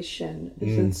desperation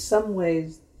is in some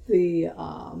ways the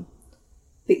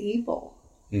evil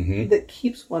that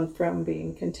keeps one from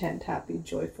being content, happy,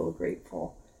 joyful,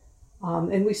 grateful.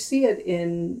 And we see it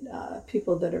in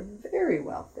people that are very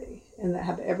wealthy and that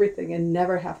have everything and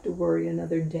never have to worry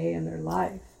another day in their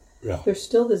life. Yeah. There's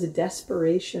still this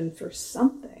desperation for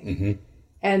something.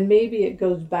 And maybe it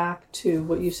goes back to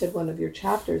what you said, one of your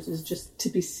chapters is just to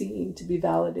be seen, to be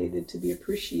validated, to be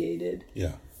appreciated.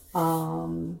 Yeah.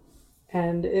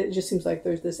 And it just seems like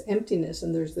there's this emptiness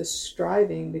and there's this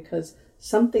striving because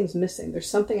something's missing. There's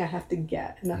something I have to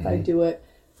get. And if I do it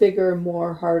bigger,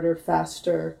 more, harder,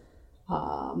 faster,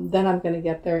 then I'm going to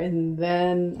get there. And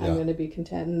then I'm going to be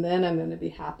content. And then I'm going to be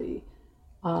happy.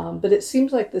 But it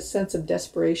seems like this sense of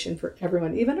desperation for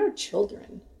everyone, even our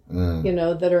children,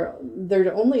 they're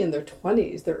only in their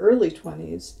 20s, their early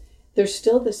 20s. There's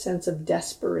still this sense of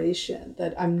desperation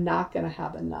that I'm not going to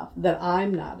have enough, that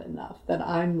I'm not enough, that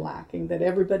I'm lacking, that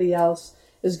everybody else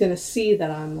is going to see that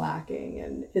I'm lacking.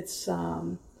 And it's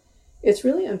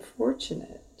really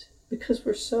unfortunate because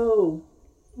we're so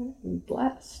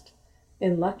blessed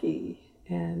and lucky.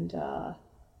 And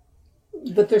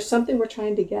but there's something we're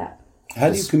trying to get. How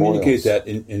do you communicate that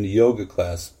in the yoga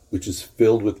class, which is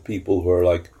filled with people who are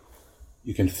like,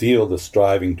 you can feel the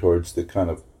striving towards the kind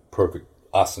of perfect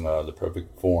asana, the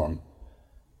perfect form,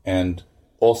 and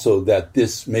also that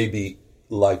this may be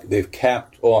like they've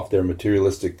capped off their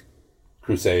materialistic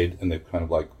crusade and they've kind of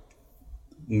like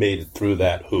made it through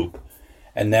that hoop,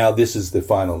 and now this is the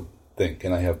final thing.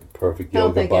 Can I have the perfect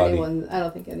yoga body? I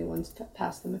don't think anyone's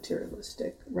past the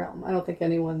materialistic realm. I don't think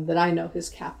anyone that I know has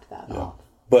capped that off.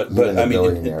 But I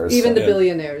mean, even the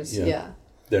billionaires, yeah.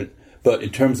 But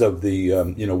in terms of the,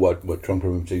 what Trungpa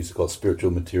Rinpoche used to call spiritual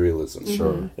materialism.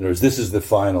 Sure. In other words, this is the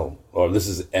final, or this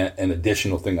is an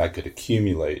additional thing I could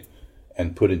accumulate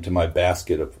and put into my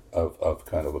basket of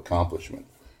kind of accomplishment.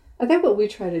 I think what we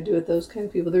try to do with those kind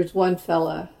of people, there's one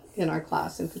fella in our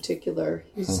class in particular,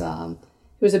 he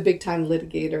was a big-time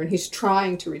litigator, and he's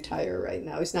trying to retire right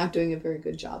now. He's not doing a very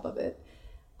good job of it.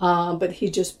 But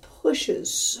he just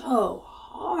pushes so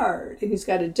hard, and he's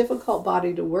got a difficult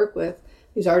body to work with.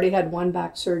 He's already had one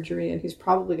back surgery, and he's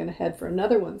probably going to head for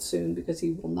another one soon because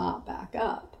he will not back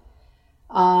up.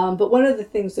 But one of the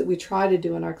things that we try to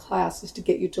do in our class is to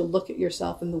get you to look at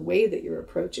yourself in the way that you're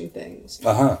approaching things.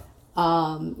 So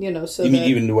you mean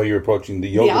even the way you're approaching the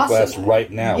yoga class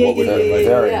right now?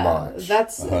 Very much.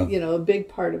 That's a big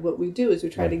part of what we do is we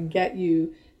try to get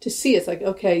you to see. It's like,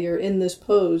 okay, you're in this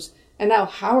pose. And now,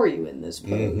 how are you in this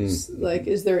pose? Like,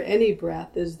 is there any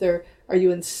breath? Are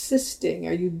you insisting?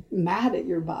 Are you mad at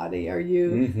your body? Are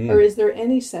you, or is there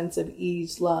any sense of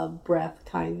ease, love, breath,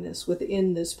 kindness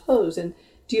within this pose? And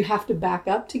do you have to back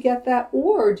up to get that?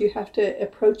 Or do you have to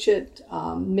approach it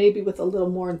maybe with a little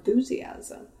more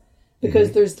enthusiasm?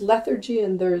 Because there's lethargy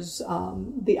and there's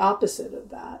the opposite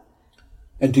of that.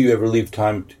 And do you ever leave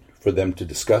time for them to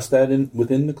discuss that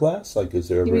within the class? Like, is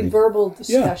there ever any verbal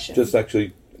discussion? Yeah, just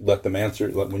actually let them answer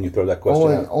when you throw that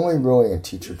question out. Only really in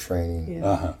teacher training.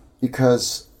 Yeah.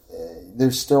 Because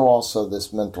there's still also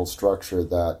this mental structure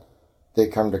that they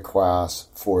come to class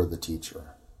for the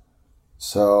teacher.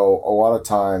 So a lot of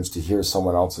times to hear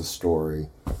someone else's story,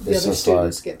 it's just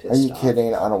like, are you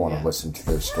kidding? I don't want to listen to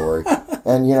their story.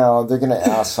 And, they're going to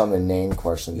ask some inane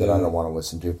question that I don't want to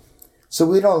listen to. So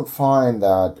we don't find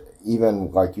that,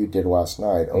 even like you did last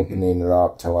night, opening it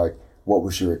up to like, what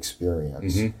was your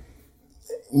experience?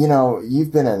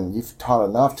 You've taught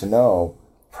enough to know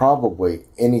probably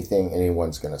anything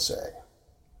anyone's going to say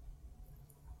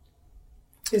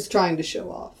is trying to show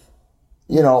off.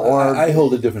 Or I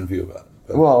hold a different view about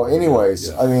it. Well, anyways,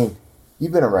 I mean,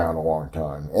 you've been around a long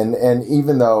time, and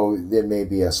even though there may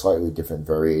be a slightly different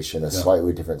variation, a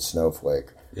slightly different snowflake,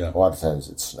 a lot of times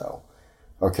it's snow.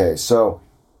 Okay, so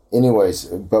anyways,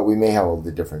 but we may have a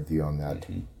little different view on that.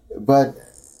 But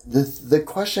the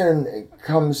question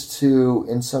comes to,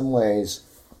 in some ways,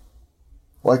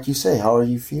 like you say, how are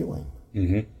you feeling?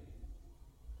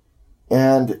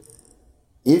 And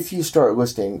if you start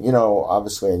listing,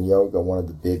 obviously in yoga, one of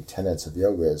the big tenets of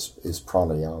yoga is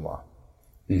pranayama.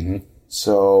 Mm-hmm.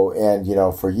 So, and,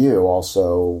 for you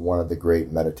also, one of the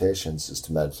great meditations is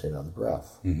to meditate on the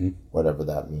breath, whatever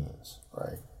that means,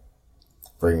 right?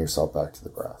 Bring yourself back to the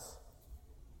breath.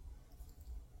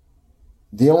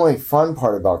 The only fun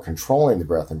part about controlling the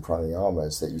breath in pranayama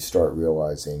is that you start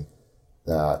realizing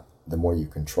that the more you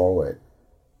control it,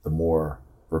 the more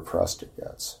repressed it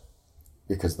gets,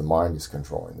 because the mind is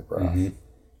controlling the breath. Mm-hmm.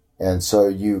 And so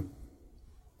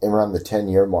around the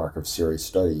 10-year mark of serious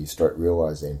study, you start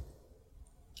realizing,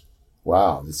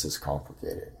 wow, this is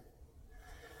complicated.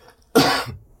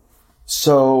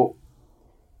 So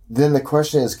then the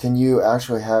question is, can you ask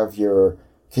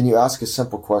a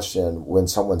simple question when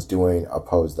someone's doing a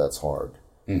pose that's hard?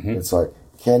 Mm-hmm. It's like,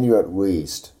 can you at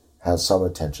least have some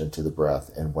attention to the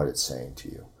breath and what it's saying to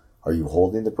you? Are you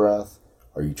holding the breath?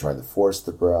 Are you trying to force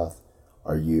the breath?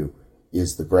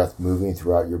 Is the breath moving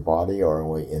throughout your body or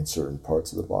only in certain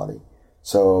parts of the body?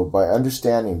 So by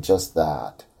understanding just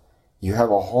that, you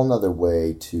have a whole nother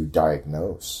way to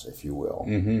diagnose, if you will,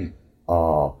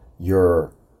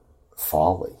 your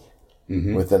folly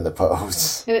within the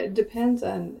pose. And it depends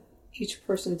on each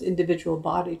person's individual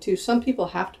body, too. Some people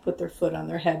have to put their foot on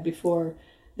their head before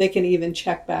they can even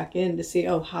check back in to see,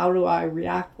 how do I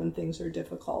react when things are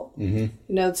difficult?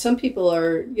 Mm-hmm. Some people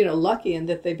are, lucky in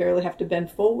that they barely have to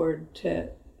bend forward to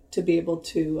be able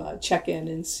to check in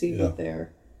and see what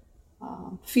they're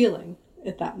feeling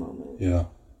at that moment. Yeah.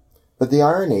 But the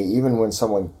irony, even when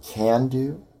someone can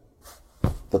do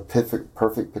the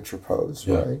perfect picture pose,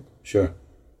 right? Sure.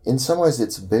 In some ways,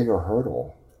 it's a bigger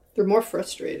hurdle. They're more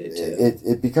frustrated, too.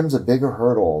 It becomes a bigger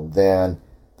hurdle than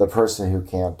the person who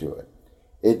can't do it.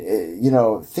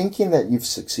 Thinking that you've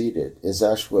succeeded is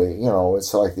actually,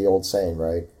 it's like the old saying,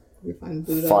 right? You find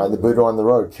the Buddha on the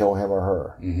road, kill him or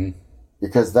her. Mm-hmm.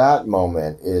 Because that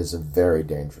moment is a very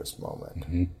dangerous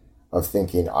moment of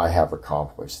thinking, I have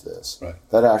accomplished this. Right.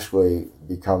 That actually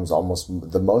becomes almost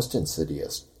the most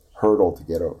insidious hurdle to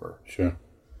get over. Sure.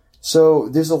 So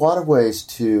there's a lot of ways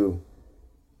to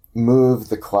move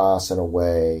the class in a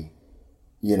way,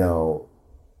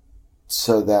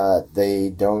 so that they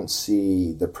don't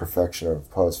see the perfection of a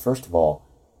pose. First of all,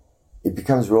 it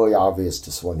becomes really obvious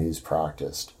to someone who's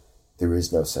practiced there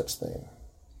is no such thing.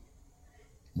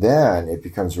 Then it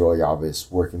becomes really obvious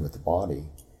working with the body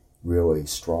really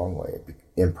strongly.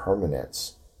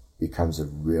 Impermanence becomes a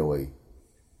really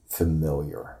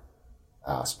familiar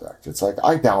aspect. It's like,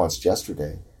 I balanced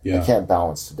yesterday. I can't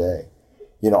balance today.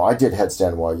 I did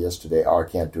headstand wall yesterday. I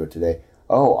can't do it today.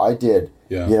 I did,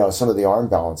 some of the arm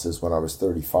balances when I was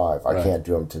 35. I can't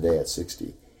do them today at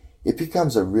 60. It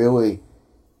becomes a really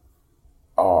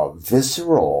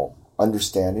visceral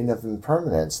understanding of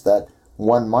impermanence that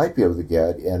one might be able to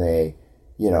get in a,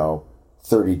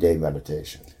 30-day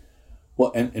meditation.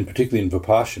 Well, and particularly in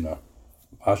Vipassana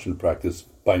practice,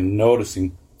 by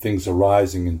noticing things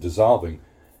arising and dissolving,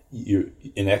 you're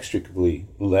inextricably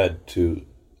led to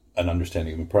an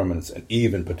understanding of impermanence and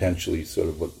even potentially sort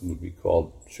of what would be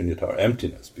called shunyata,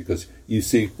 emptiness, because you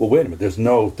see, well, wait a minute, there's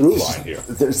no through line here.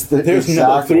 There's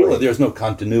no through line. There's no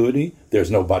continuity. There's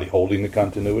nobody holding the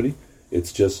continuity.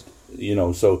 It's just,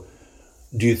 so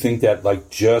do you think that, like,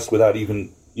 just without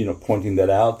even, pointing that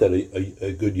out, that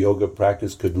a good yoga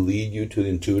practice could lead you to the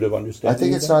intuitive understanding? I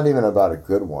think it's not even about a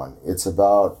good one. It's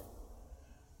about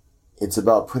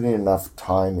putting enough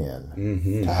time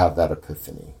in to have that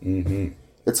epiphany. Mm-hmm.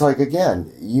 It's like,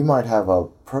 again, you might have a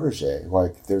protege.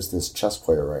 Like, there's this chess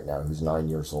player right now who's 9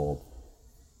 years old.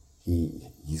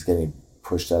 He's getting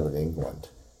pushed out of England,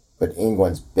 but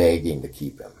England's begging to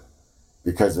keep him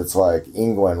because it's like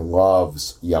England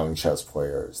loves young chess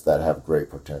players that have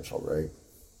great potential, right?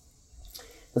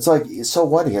 It's like, so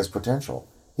what? He has potential.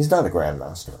 He's not a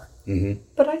grandmaster. Mm-hmm.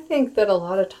 But I think that a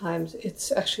lot of times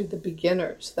it's actually the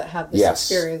beginners that have this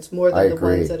experience more than the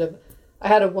ones that have. I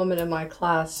had a woman in my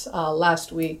class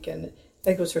last week, and I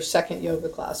think it was her second yoga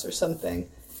class or something.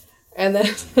 And then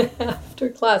after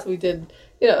class, we did,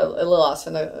 a little an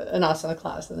asana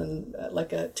class, and then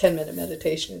like a 10-minute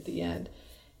meditation at the end.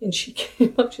 And she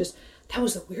came up, she goes, that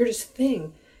was the weirdest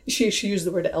thing. She used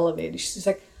the word elevated. She's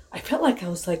like, I felt like I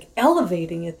was like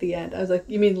elevating at the end. I was like,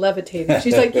 you mean levitating?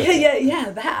 She's like,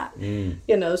 yeah, that.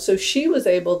 So she was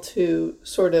able to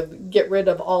sort of get rid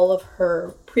of all of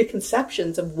her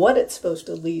preconceptions of what it's supposed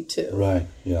to lead to. Right,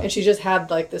 yeah. And she just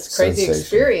had like this crazy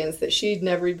experience that she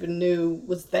never even knew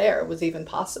was even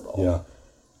possible. Yeah.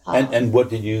 And what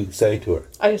did you say to her?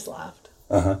 I just laughed.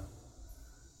 Uh-huh.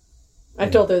 I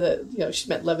told her that, she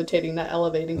meant levitating, not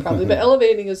elevating probably, but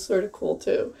elevating is sort of cool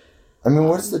too. I mean,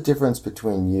 what's the difference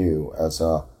between you as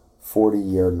a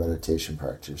 40-year meditation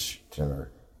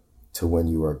practitioner to when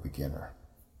you were a beginner?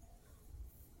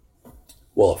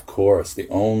 Well, of course, the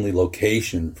only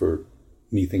location for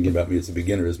me thinking about me as a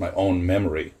beginner is my own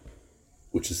memory,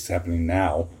 which is happening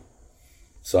now.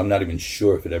 So I'm not even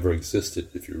sure if it ever existed,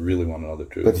 if you really want to know the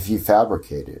truth. But if you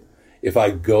fabricate it. If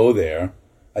I go there,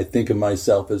 I think of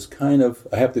myself as kind of,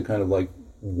 I have to kind of like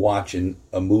watch in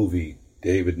a movie,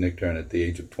 David Nichtern at the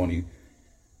age of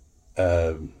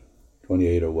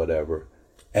 28 or whatever.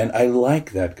 And I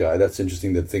like that guy. That's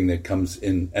interesting, the thing that comes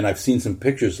in. And I've seen some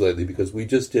pictures lately because we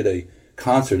just did a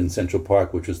concert in Central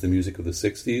Park, which was the music of the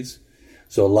 60s.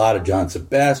 So a lot of John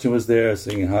Sebastian was there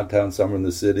singing Hot Town Summer in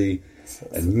the City.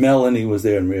 And Melanie was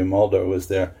there and Maria Muldaur was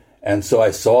there. And so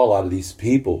I saw a lot of these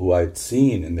people who I'd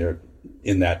seen in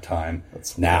that time.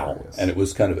 That's now. Hilarious. And it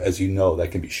was kind of, as you know,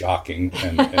 that can be shocking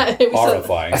and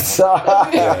horrifying. We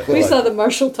saw the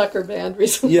Marshall Tucker Band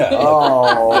recently. Yeah.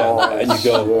 And you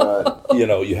go,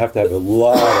 you have to have a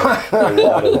lot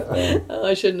of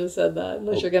I shouldn't have said that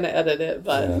unless you're going to edit it,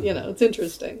 but, it's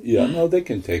interesting. Yeah, no, they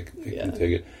can take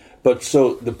it. But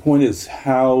so the point is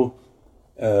how,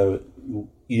 since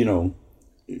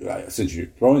you're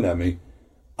throwing at me,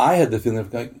 I had the feeling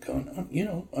of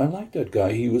going, I like that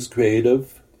guy. He was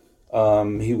creative.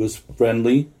 He was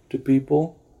friendly to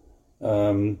people.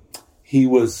 He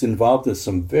was involved in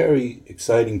some very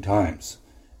exciting times.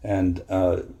 And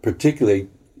particularly,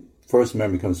 first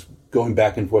memory comes going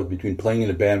back and forth between playing in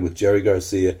a band with Jerry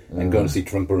Garcia and going to see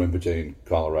Trungpa Rinpoche in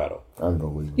Colorado.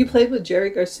 Unbelievable. You played with Jerry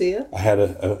Garcia? I had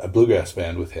a bluegrass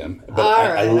band with him. But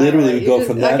I literally would go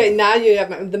from that. Okay, now you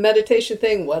have the meditation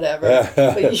thing, whatever.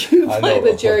 But you played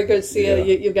with Jerry Garcia.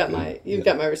 Yeah. You've got my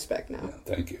respect now. Yeah,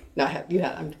 thank you. No,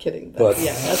 I'm kidding. But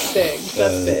yeah, that's big.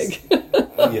 That's big.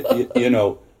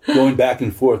 Going back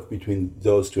and forth between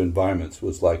those two environments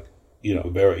was like, a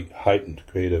very heightened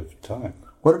creative time.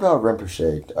 What about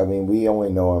Rinpoche? I mean, we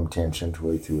only know him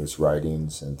tangentially through his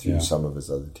writings and through some of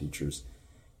his other teachers.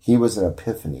 He was an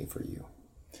epiphany for you.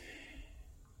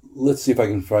 Let's see if I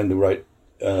can find the right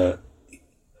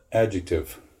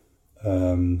adjective.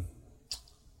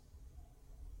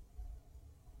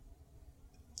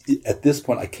 At this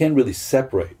point, I can't really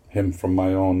separate him from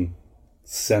my own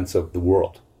sense of the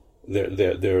world.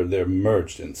 They're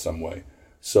merged in some way.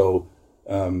 So,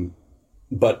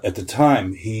 but at the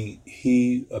time,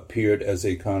 he appeared as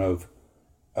a kind of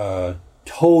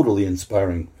totally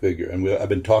inspiring figure. And I've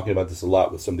been talking about this a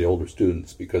lot with some of the older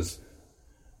students because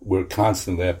we're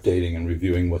constantly updating and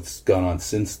reviewing what's gone on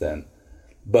since then.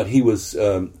 But he was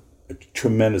a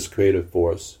tremendous creative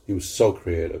force. He was so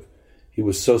creative. He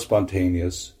was so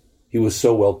spontaneous. He was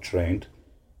so well trained.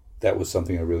 That was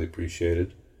something I really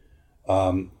appreciated.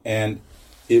 And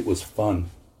it was fun.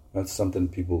 That's something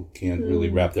people can't really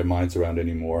wrap their minds around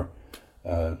anymore.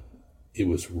 It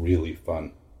was really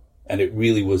fun. And it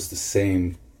really was the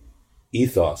same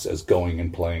ethos as going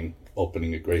and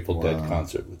opening a Grateful Dead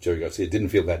concert with Jerry Garcia. It didn't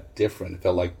feel that different. It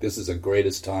felt like this is the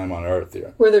greatest time on earth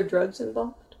here. Were there drugs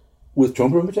involved? With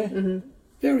Trungpa Rinpoche? Mm-hmm.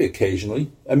 Very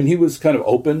occasionally. I mean, he was kind of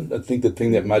open. I think the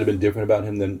thing that might have been different about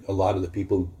him than a lot of the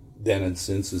people then and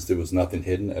since is there was nothing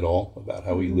hidden at all about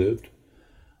how he lived.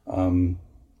 And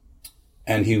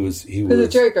he was... Because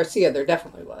with Jerry Garcia, there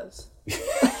definitely was.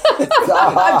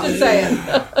 I'm just saying.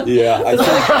 Yeah, I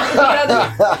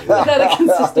think... Is that a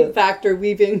consistent factor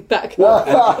weaving back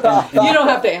up? You don't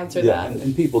have to answer that.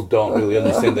 And people don't really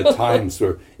understand the times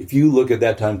where, if you look at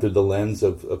that time through the lens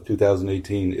of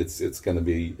 2018, it's going to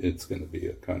be a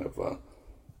kind of a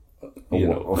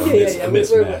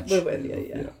mismatch. We're with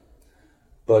you, yeah.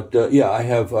 But I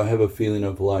have a feeling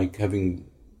of like having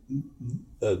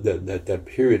that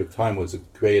period of time was a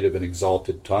creative and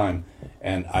exalted time,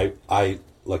 and I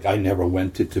never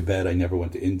went to Tibet. I never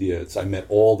went to India. I met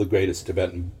all the greatest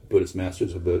Tibetan Buddhist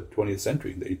masters of the 20th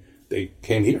century. They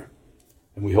came here,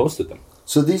 and we hosted them.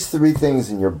 So these three things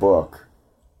in your book: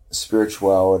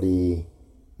 spirituality,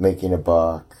 making a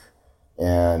buck,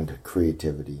 and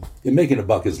creativity. And making a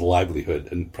buck is livelihood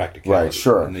and practicality. Right.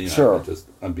 Sure. And, sure.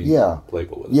 I'm being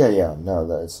playful with it. Yeah. No,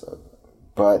 that's.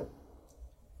 But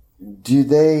do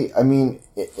they? I mean,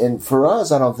 and for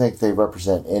us, I don't think they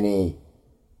represent any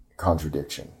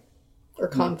contradiction or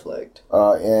conflict.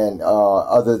 And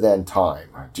other than time,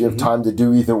 do you have time to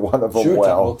do either one of them? Sure,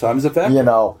 well, time is a factor.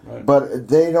 Right. But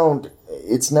they don't.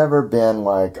 It's never been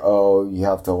like, oh, you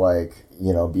have to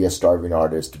be a starving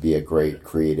artist to be a great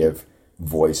creative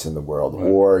voice in the world, right.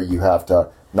 Or you have to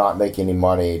not make any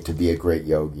money to be a great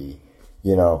yogi.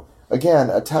 Again,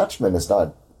 attachment is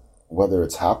not whether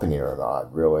it's happening or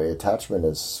not. Really, attachment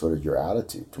is sort of your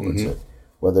attitude towards it.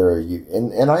 Whether you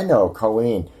and I know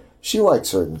Colleen, She likes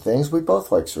certain things. We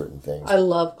both like certain things. I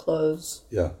love clothes.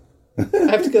 Yeah.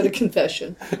 I have to go to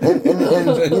confession.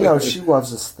 And she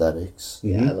loves aesthetics.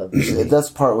 Yeah, I love it. That's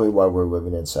partly why we're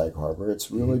living in Sag Harbor. It's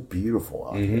really beautiful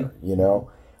out here,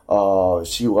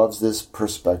 She loves this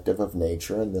perspective of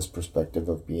nature and this perspective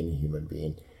of being a human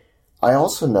being. I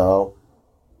also know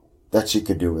that she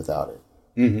could do without it.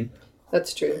 Mm-hmm.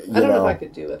 That's true. I don't know if I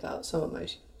could do without some of my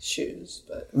shoes,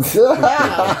 but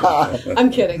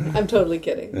I'm kidding. I'm totally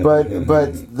kidding. But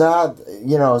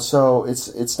that, so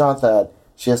it's not that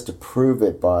she has to prove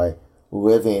it by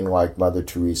living like Mother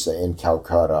Teresa in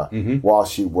Calcutta while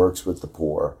she works with the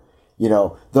poor.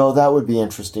 Though that would be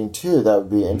interesting too. That would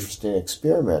be an interesting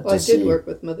experiment. Well, I did work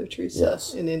with Mother Teresa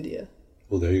in India.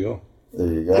 Well, there you go. There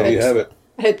you go. There you have it.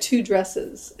 I had 2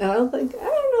 dresses, and I don't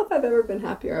know if I've ever been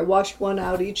happier. I washed one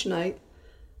out each night,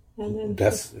 and then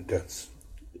That's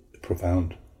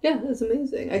profound. yeah, it was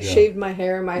amazing. I shaved my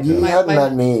hair. You hadn't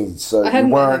met me, so you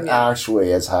weren't yet.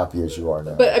 actually as happy as you are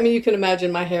now. But I mean, you can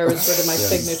imagine my hair was sort of my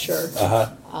signature.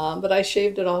 But I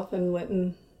shaved it off and went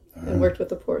and worked with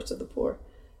the poorest of the poor.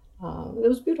 It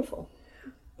was beautiful.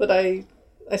 But I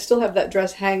still have that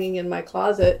dress hanging in my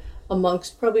closet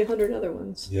amongst probably 100 other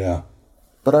ones. Yeah.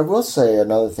 But I will say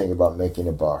another thing about making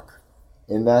a buck,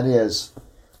 and that is,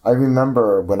 I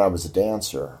remember when I was a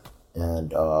dancer,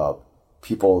 and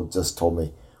people just told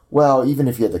me, well, even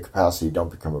if you have the capacity,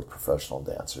 don't become a professional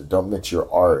dancer. Don't mix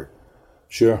your art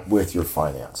with your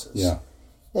finances. Yeah.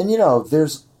 And,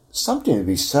 there's something to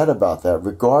be said about that,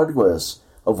 regardless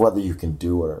of whether you can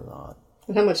do it or not.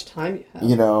 And how much time you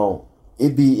have.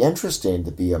 It'd be interesting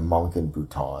to be a monk in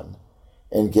Bhutan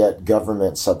and get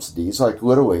government subsidies. Like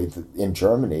literally in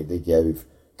Germany, they gave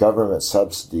government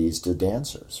subsidies to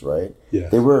dancers, right? Yeah.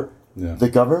 The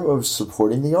government was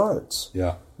supporting the arts.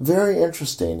 Yeah. Very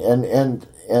interesting.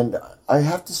 And I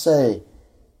have to say,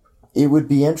 it would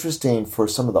be interesting for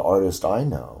some of the artists I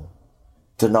know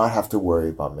to not have to worry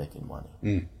about making money.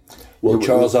 Mm. Well,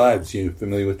 Charles Ives, you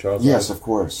familiar with Charles Ives? Yes, of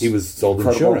course. He was sold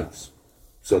Incredible. insurance.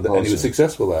 And he was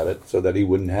successful at it so that he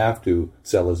wouldn't have to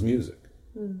sell his music.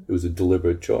 Mm. It was a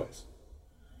deliberate choice.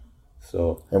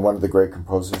 And one of the great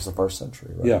composers of our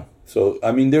century, right? Yeah. So,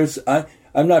 I mean,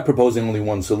 I'm not proposing only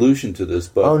one solution to this,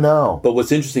 but But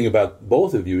what's interesting about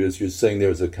both of you is you're saying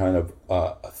there's a kind of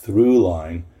a through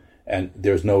line, and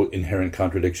there's no inherent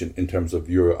contradiction in terms of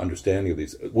your understanding of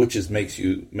these, which makes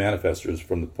you manifestors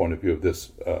from the point of view of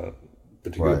this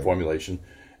particular formulation.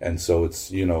 And so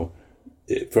it's,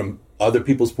 from other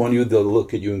people's point of view, they'll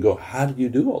look at you and go, how did you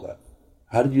do all that?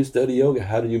 How did you study yoga?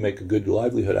 How did you make a good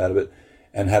livelihood out of it?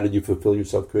 And how did you fulfill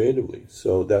yourself creatively?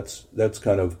 So that's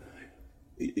kind of,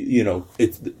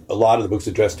 it's a lot of the books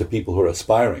addressed to people who are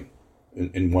aspiring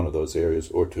in one of those areas,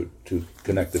 or to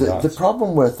connect the dots. The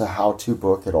problem with the how-to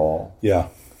book at all,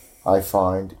 I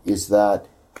find, is that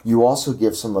you also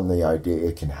give someone the idea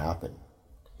it can happen.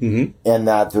 Mm-hmm. And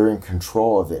that they're in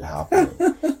control of it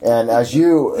happening. And as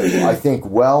you, I think,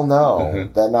 well know,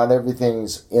 that not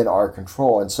everything's in our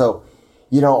control. And so,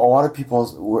 a lot of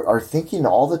people are thinking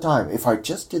all the time, if I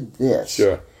just did this,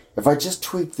 if I just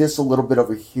tweak this a little bit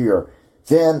over here,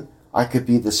 then I could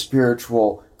be the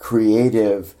spiritual,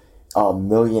 creative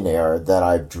millionaire that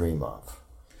I dream of.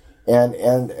 And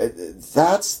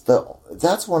that's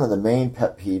one of the main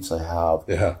pet peeves I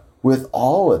have with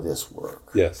all of this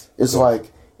work. Yes. It's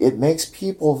like, it makes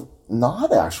people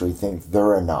not actually think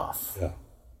they're enough. Yeah.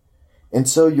 And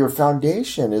so your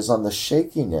foundation is on the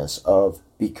shakiness of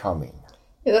becoming.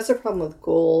 Yeah, that's the problem with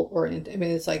goal-oriented. I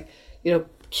mean, it's like,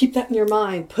 keep that in your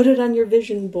mind. Put it on your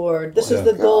vision board. This is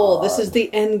the goal. This is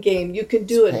the end game. You can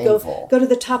do it. Painful. Go to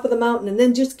the top of the mountain and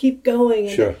then just keep going.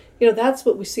 And, sure. That's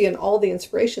what we see in all the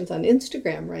inspirations on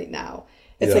Instagram right now.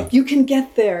 It's like, you can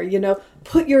get there,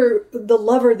 put the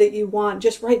lover that you want,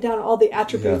 just write down all the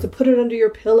attributes and put it under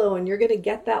your pillow and you're going to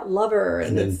get that lover.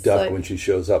 And then duck when she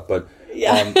shows up. But,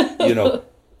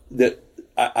 that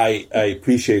I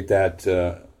appreciate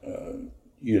that,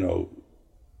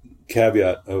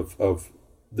 caveat of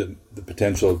the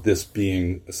potential of this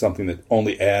being something that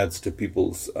only adds to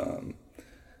people's,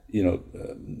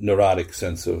 neurotic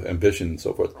sense of ambition and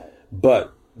so forth.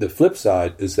 But the flip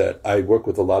side is that I work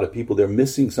with a lot of people, they're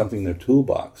missing something in their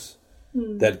toolbox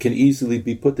that can easily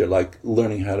be put there, like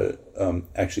learning how to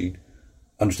actually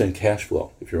understand cash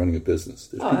flow if you're running a business.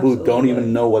 There's people who don't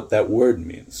even know what that word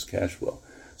means, cash flow.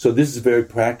 So this is very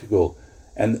practical.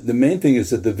 And the main thing is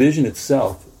that the vision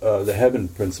itself, the heaven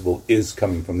principle, is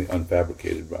coming from the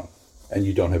unfabricated realm, and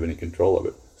you don't have any control of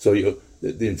it. So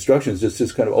the instruction is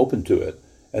just kind of open to it,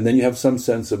 and then you have some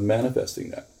sense of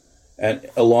manifesting that. And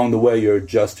along the way, you're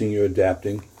adjusting, you're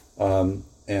adapting,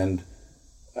 and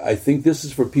I think this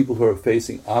is for people who are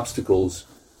facing obstacles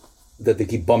that they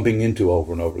keep bumping into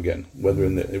over and over again, whether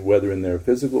in their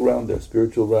physical realm, their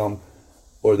spiritual realm,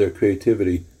 or their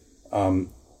creativity.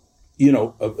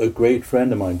 A great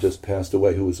friend of mine just passed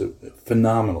away who was a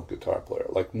phenomenal guitar player,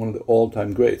 like one of the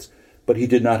all-time greats, but he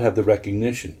did not have the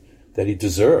recognition that he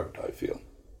deserved, I feel.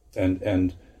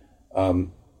 And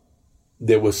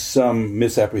there was some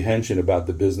misapprehension about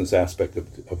the business aspect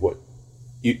of what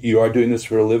you are doing this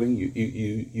for a living.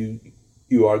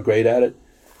 You are great at it.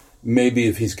 Maybe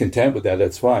if he's content with that,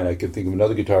 that's fine. I can think of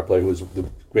another guitar player who was the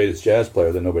greatest jazz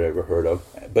player that nobody ever heard of,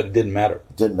 but it didn't matter.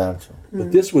 Didn't matter.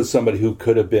 But this was somebody who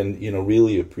could have been,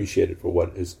 really appreciated for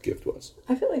what his gift was.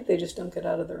 I feel like they just don't get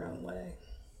out of their own way.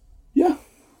 Yeah.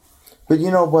 But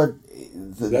you know what?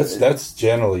 That's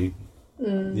generally,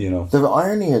 The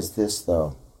irony is this,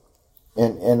 though,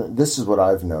 and this is what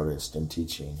I've noticed in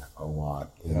teaching a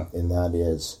lot, and that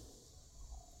is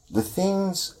the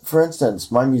things, for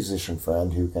instance, my musician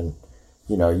friend who can,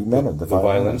 you met him, the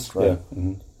violinist, right? Yeah.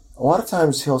 Mm-hmm. A lot of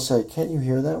times he'll say, "Can you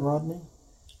hear that, Rodney?"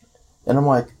 And I'm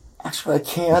like, "Actually, I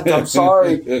can't. I'm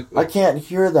sorry. I can't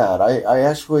hear that. I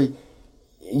actually,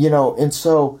 and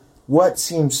so what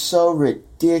seems so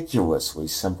ridiculously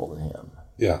simple to him,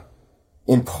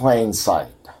 in plain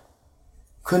sight,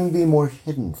 couldn't be more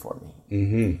hidden for me.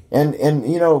 Mm-hmm.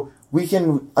 And we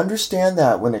can understand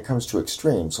that when it comes to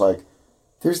extremes. Like,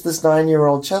 there's this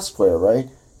 9-year-old chess player, right?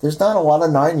 There's not a lot of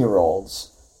 9-year-olds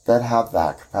that have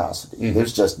that capacity. Mm-hmm.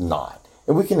 There's just not.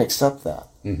 And we can accept that.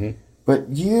 Mm-hmm. But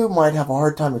you might have a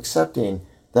hard time accepting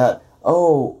that,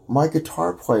 my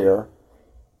guitar player,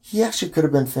 he actually could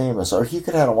have been famous, or he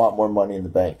could have had a lot more money in the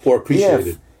bank. Or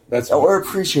appreciated.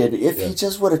 If he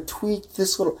just would have tweaked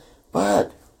this little...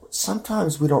 But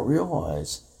sometimes we don't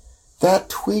realize that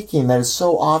tweaking that is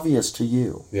so obvious to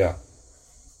you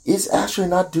is actually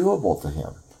not doable to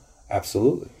him.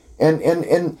 Absolutely.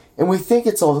 And we think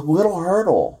it's a little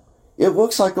hurdle. It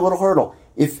looks like a little hurdle.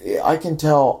 If I can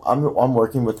tell, I'm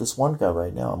working with this one guy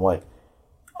right now. I'm like,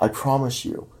 I promise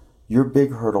you, your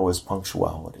big hurdle is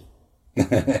punctuality.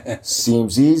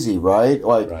 Seems easy, right?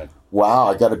 Like, right. Wow,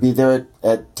 I got to be there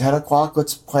at 10 o'clock.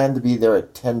 Let's plan to be there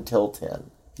at 10 till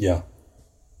 10. Yeah.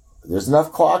 There's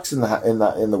enough clocks in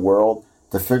the world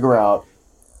to figure out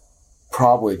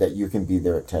probably that you can be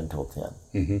there at 10 till 10.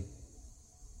 Mm-hmm.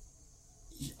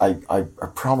 I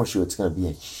promise you it's going to be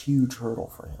a huge hurdle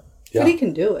for him. Yeah. But he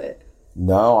can do it.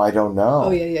 No, I don't know.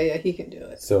 Oh, yeah, he can do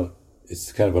it. So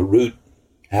it's kind of a root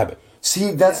habit.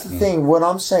 See, that's the thing. What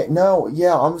I'm saying,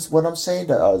 what I'm saying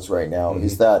to us right now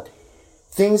is that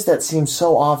things that seem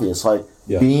so obvious, like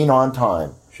being on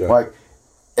time, like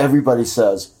everybody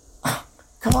says,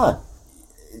 come on,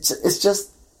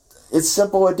 it's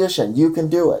simple addition. You can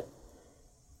do it.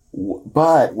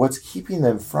 But what's keeping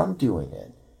them from doing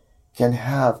it can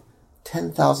have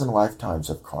 10,000 lifetimes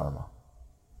of karma.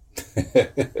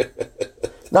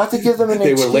 Not to give them an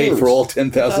excuse. They were late for all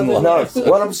 10,000 lives. No,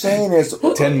 what I'm saying is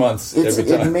 10 months every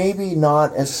time. It may be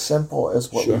not as simple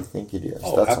as what we think it is.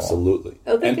 Oh, that's absolutely.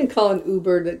 All. They can call an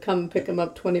Uber to come pick them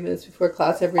up 20 minutes before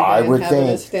class every day I would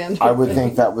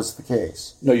think that was the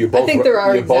case. No, you're both. I think there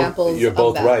are examples. You're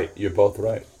both of that. right. You're both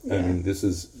right. Yeah. I mean, this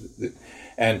is,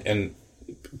 and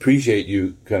appreciate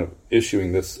you kind of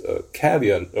issuing this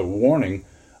caveat, a warning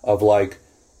of like,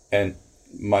 and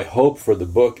my hope for the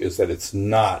book is that it's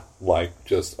not like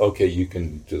just, okay, you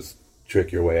can just trick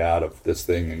your way out of this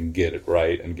thing and get it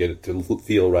right and get it to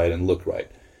feel right and look right.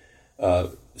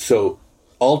 So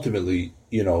ultimately,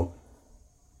 the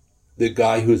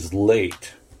guy who's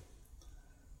late,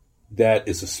 that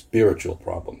is a spiritual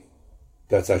problem.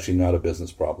 That's actually not a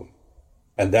business problem.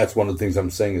 And that's one of the things I'm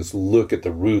saying is look at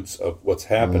the roots of what's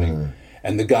happening.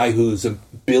 And the guy who's a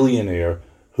billionaire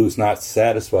who's not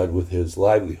satisfied with his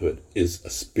livelihood is a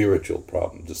spiritual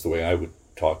problem, just the way I would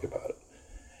talk about it.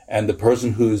 And the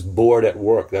person who's bored at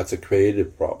work, that's a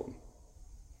creative problem.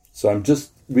 So I'm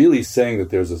just really saying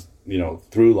that there's a,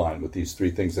 through line with these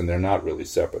three things, and they're not really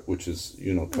separate, which is,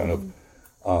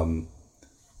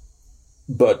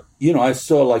 but, I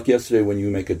saw like yesterday when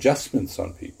you make adjustments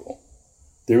on people,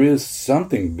 there is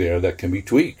something there that can be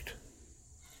tweaked.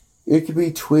 It can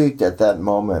be tweaked at that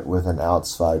moment with an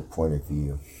outside point of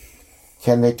view.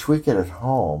 Can they tweak it at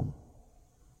home?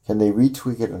 Can they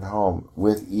retweak it at home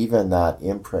with even that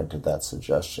imprint of that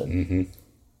suggestion?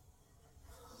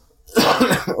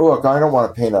 Mm-hmm. Look, I don't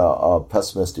want to paint a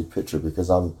pessimistic picture because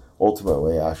I'm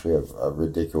ultimately actually a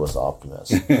ridiculous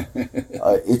optimist.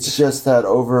 It's just that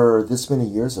over this many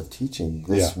years of teaching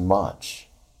this much,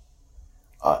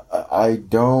 I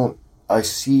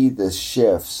see the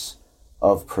shifts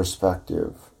of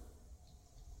perspective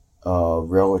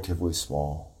relatively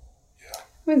small.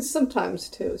 I mean, sometimes,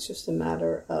 too, it's just a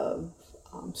matter of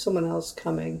someone else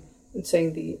coming and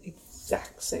saying the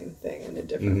exact same thing in a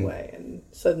different way. And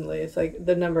suddenly it's like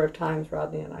the number of times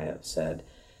Rodney and I have said,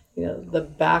 the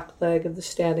back leg of the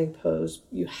standing pose,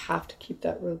 you have to keep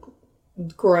that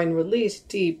groin released,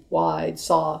 deep, wide,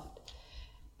 soft.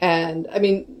 And I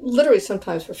mean, literally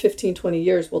sometimes for 15, 20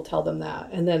 years, we'll tell them that.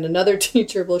 And then another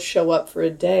teacher will show up for a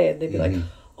day and they'd be like,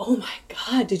 oh my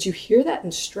God, did you hear that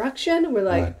instruction? And we're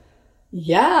like,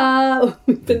 yeah,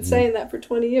 we've been saying that for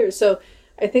 20 years. So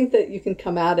I think that you can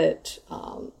come at it,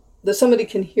 that somebody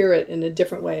can hear it in a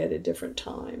different way at a different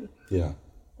time. Yeah.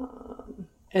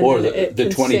 Or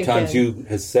the 20 times you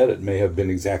has said it may have been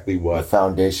exactly what the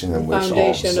foundation in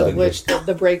which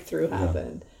the breakthrough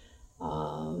happened.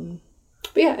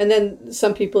 But yeah, and then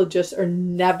some people just are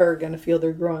never going to feel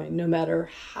their groin, no matter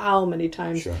how many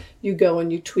times you go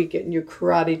and you tweak it and you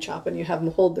karate chop and you have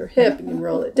them hold their hip and you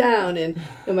roll it down, and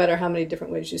no matter how many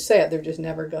different ways you say it, they're just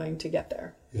never going to get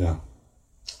there. Yeah.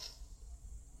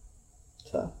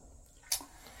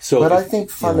 But I think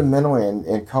fundamentally,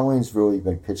 and Colleen's really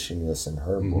been pitching this in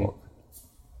her book.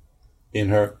 In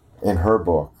her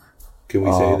book. Can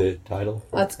we say the title?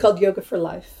 It's called Yoga for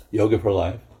Life. Yoga for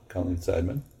Life, Colleen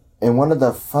Seidman. And one of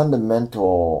the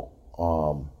fundamental,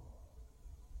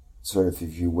 sort of,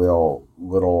 if you will,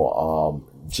 little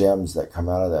gems that come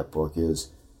out of that book is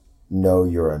know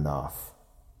you're enough.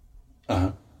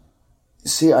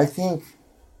 See, I think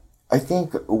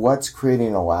what's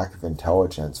creating a lack of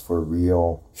intelligence for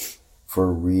real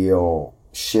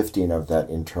shifting of that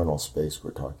internal space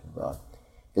we're talking about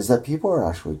is that people are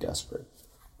actually desperate.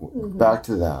 Back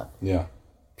to that. Yeah.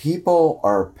 People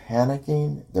are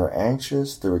panicking, they're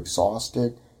anxious, they're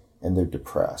exhausted, and they're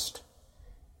depressed.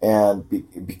 And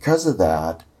because of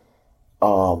that,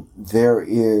 there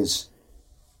is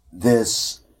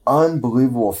this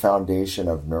unbelievable foundation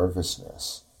of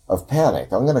nervousness, of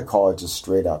panic. I'm going to call it just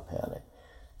straight up panic,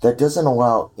 that doesn't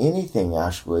allow anything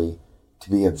actually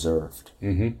to be observed.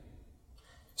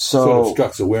 So it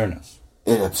obstructs awareness.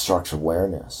 It obstructs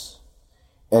awareness.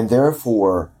 And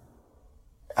therefore,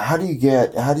 how do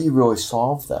you really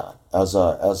solve that as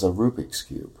a Rubik's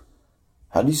Cube?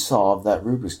 How do you solve that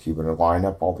Rubik's Cube and line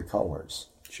up all the colors?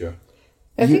 Sure.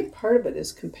 I think part of it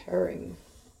is comparing.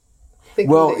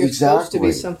 Thinking that you're supposed to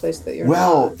be someplace that you're not.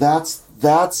 Well, that's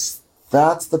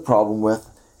the problem with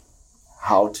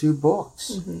how-to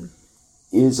books.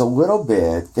 Is a little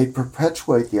bit, they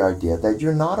perpetuate the idea that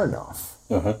you're not enough.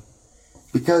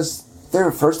 Because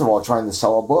they're, first of all, trying to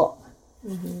sell a book.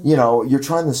 You're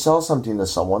trying to sell something to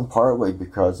someone partly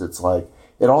because it's like,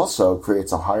 it also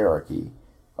creates a hierarchy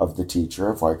of the teacher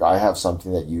of like, I have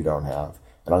something that you don't have,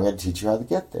 and I'm going to teach you how to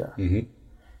get there.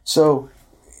 So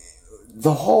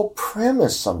the whole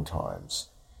premise sometimes,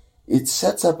 it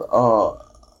sets up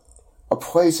a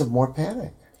place of more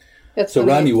panic. So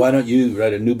Rodney, why don't you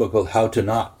write a new book called How to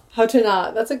Not? How to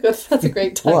Not. That's a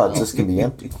great title. Well, it just can be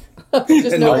empty.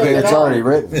 Just no book it's already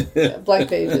written. Blank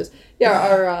pages. Yeah,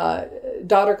 our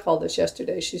daughter called us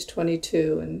yesterday. She's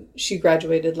 22, and she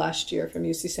graduated last year from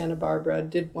UC Santa Barbara,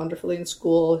 did wonderfully in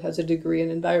school, has a degree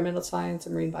in environmental science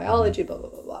and marine biology, blah, blah,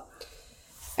 blah, blah.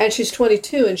 And she's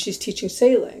 22, and she's teaching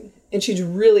sailing. And she's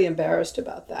really embarrassed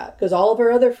about that because all of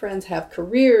her other friends have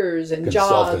careers and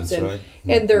jobs, and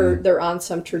and they're on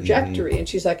some trajectory. And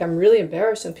she's like, I'm really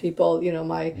embarrassed. And people,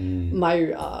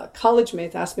 my college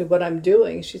mates ask me what I'm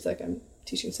doing. She's like, I'm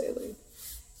teaching sailing.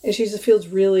 And she just feels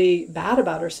really bad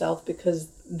about herself because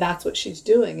that's what she's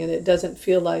doing. And it doesn't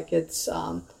feel like it's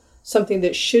something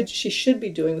that she should be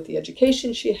doing with the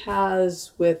education she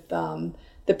has, with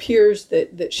the peers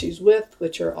that she's with,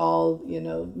 which are all,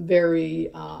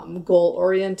 very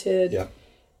goal-oriented. Yeah.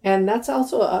 And that's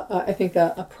also, I think,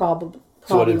 a problem.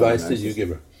 So what advice did you give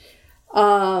her?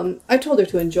 I told her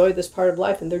to enjoy this part of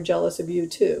life, and they're jealous of you,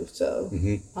 too. So,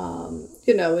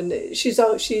 and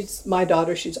she's my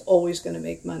daughter. She's always going to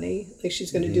make money. Like,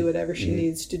 she's going to do whatever she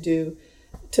needs to do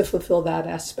to fulfill that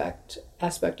aspect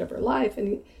of her life.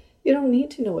 And you don't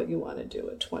need to know what you want to do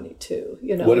at 22.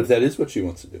 What if that is what she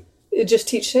wants to do? Just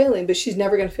teach sailing, but she's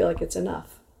never going to feel like it's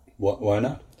enough. Why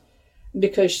not?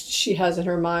 Because she has in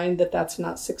her mind that that's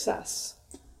not success.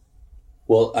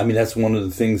 Well, I mean, that's one of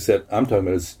the things that I'm talking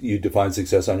about is you define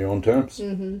success on your own terms.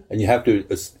 And you have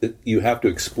to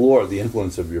explore the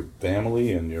influence of your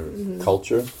family and your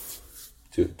culture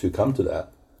to come to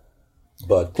that.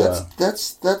 But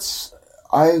that's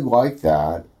I like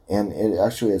that, and it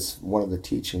actually is one of the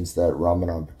teachings that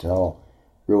Ramanand Patel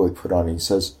really put on. He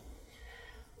says,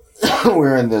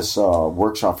 we're in this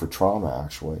workshop for trauma,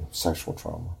 actually, sexual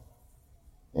trauma.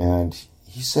 And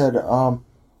he said, how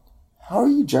are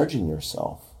you judging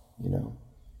yourself?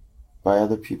 by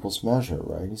other people's measure,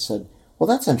 right? He said, well,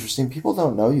 that's interesting. People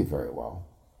don't know you very well.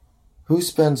 Who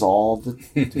spends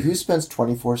who spends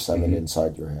 24/7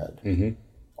 inside your head? Mm-hmm.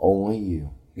 Only you.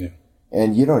 Yeah.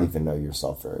 And you don't even know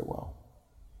yourself very well.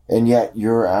 And yet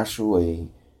you're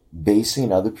actually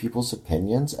basing other people's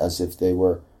opinions as if they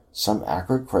were some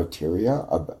accurate criteria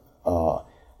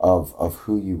of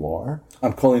who you are.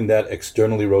 I'm calling that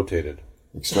externally rotated.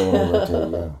 Externally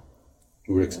rotated, yeah.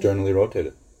 We're externally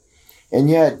rotated. And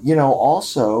yet,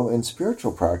 also in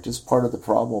spiritual practice, part of the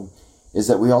problem is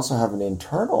that we also have an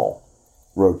internal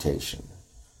rotation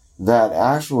that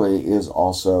actually is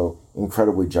also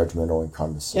incredibly judgmental and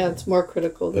condescending. Yeah, it's more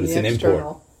critical than But it's the an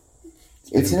external.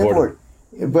 It's an import.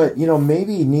 But,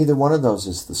 maybe neither one of those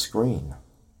is the screen.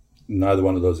 Neither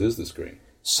one of those is the screen.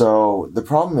 So the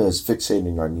problem is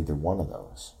fixating on neither one of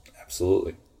those.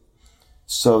 Absolutely.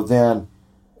 So then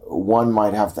one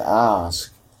might have to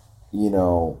ask,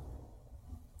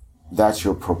 that's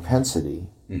your propensity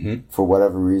for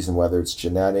whatever reason, whether it's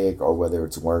genetic or whether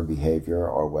it's learned behavior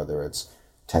or whether it's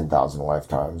 10,000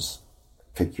 lifetimes.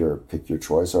 Pick your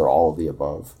choice, or all of the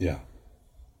above. Yeah.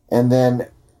 And then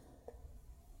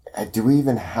do we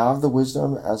even have the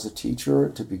wisdom as a teacher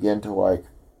to begin to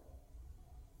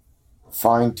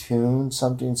fine tune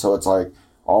something so it's like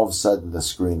all of a sudden the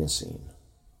screen is seen?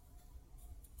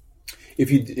 If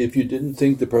you didn't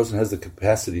think the person has the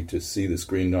capacity to see the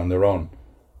screen on their own,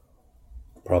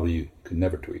 probably you could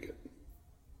never tweak it.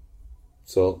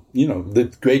 So,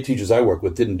 the great teachers I work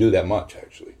with didn't do that much,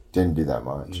 actually. Didn't do that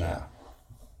much. Nah.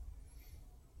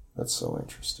 That's so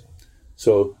interesting.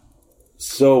 So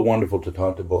wonderful to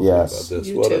talk to both of you about this.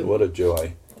 You too. What a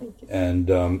joy. Thank you.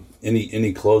 And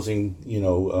any closing,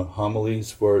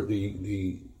 homilies for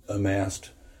the amassed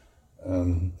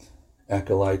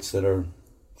acolytes that are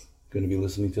going to be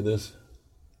listening to this?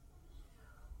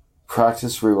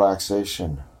 Practice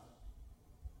relaxation.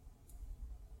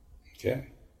 Okay.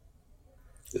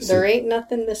 There ain't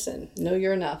nothing missing. Know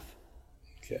you're enough.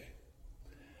 Okay.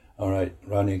 All right,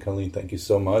 Ronnie and Colleen, thank you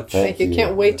so much. Thank you.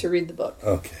 Can't wait to read the book.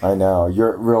 Okay. I know.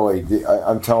 You're really,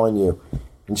 I'm telling you,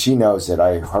 and she knows that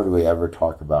I hardly ever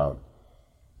talk about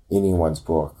anyone's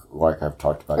book like I've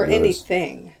talked about Or yours.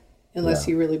 anything, unless Yeah.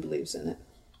 he really believes in it.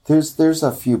 There's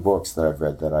a few books that I've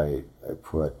read that I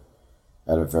put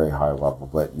at a very high level,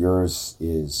 but yours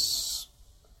is,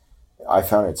 I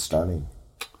found it stunning,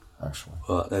 actually.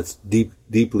 Well, that's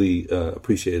deeply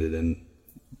appreciated, and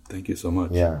thank you so much.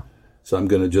 Yeah. So I'm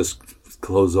going to just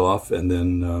close off, and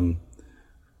then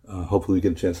hopefully we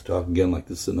get a chance to talk again like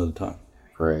this another time.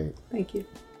 Great. Thank you.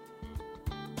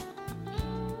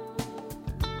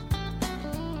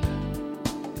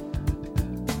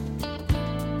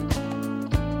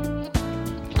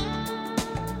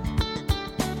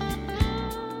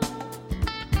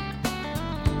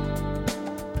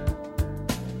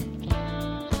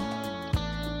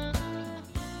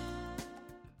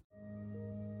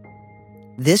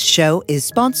 This show is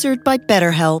sponsored by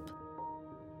BetterHelp.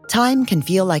 Time can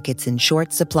feel like it's in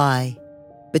short supply.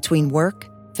 Between work,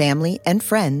 family, and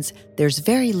friends, there's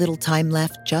very little time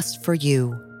left just for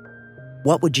you.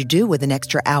 What would you do with an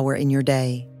extra hour in your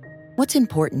day? What's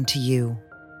important to you?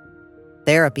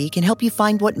 Therapy can help you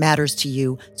find what matters to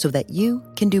you so that you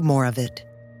can do more of it.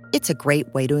 It's a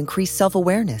great way to increase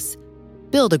self-awareness,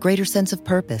 build a greater sense of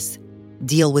purpose,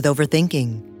 deal with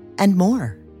overthinking, and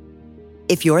more.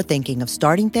 If you're thinking of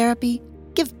starting therapy,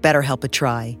 give BetterHelp a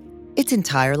try. It's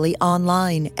entirely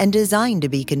online and designed to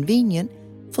be convenient,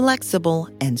 flexible,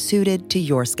 and suited to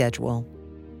your schedule.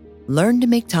 Learn to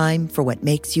make time for what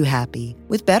makes you happy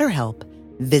with BetterHelp.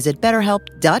 Visit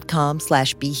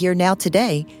BetterHelp.com/BeHereNow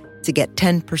today to get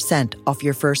 10% off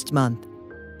your first month.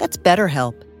 That's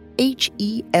BetterHelp,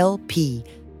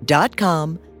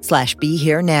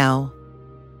 HELP.com/BeHereNow.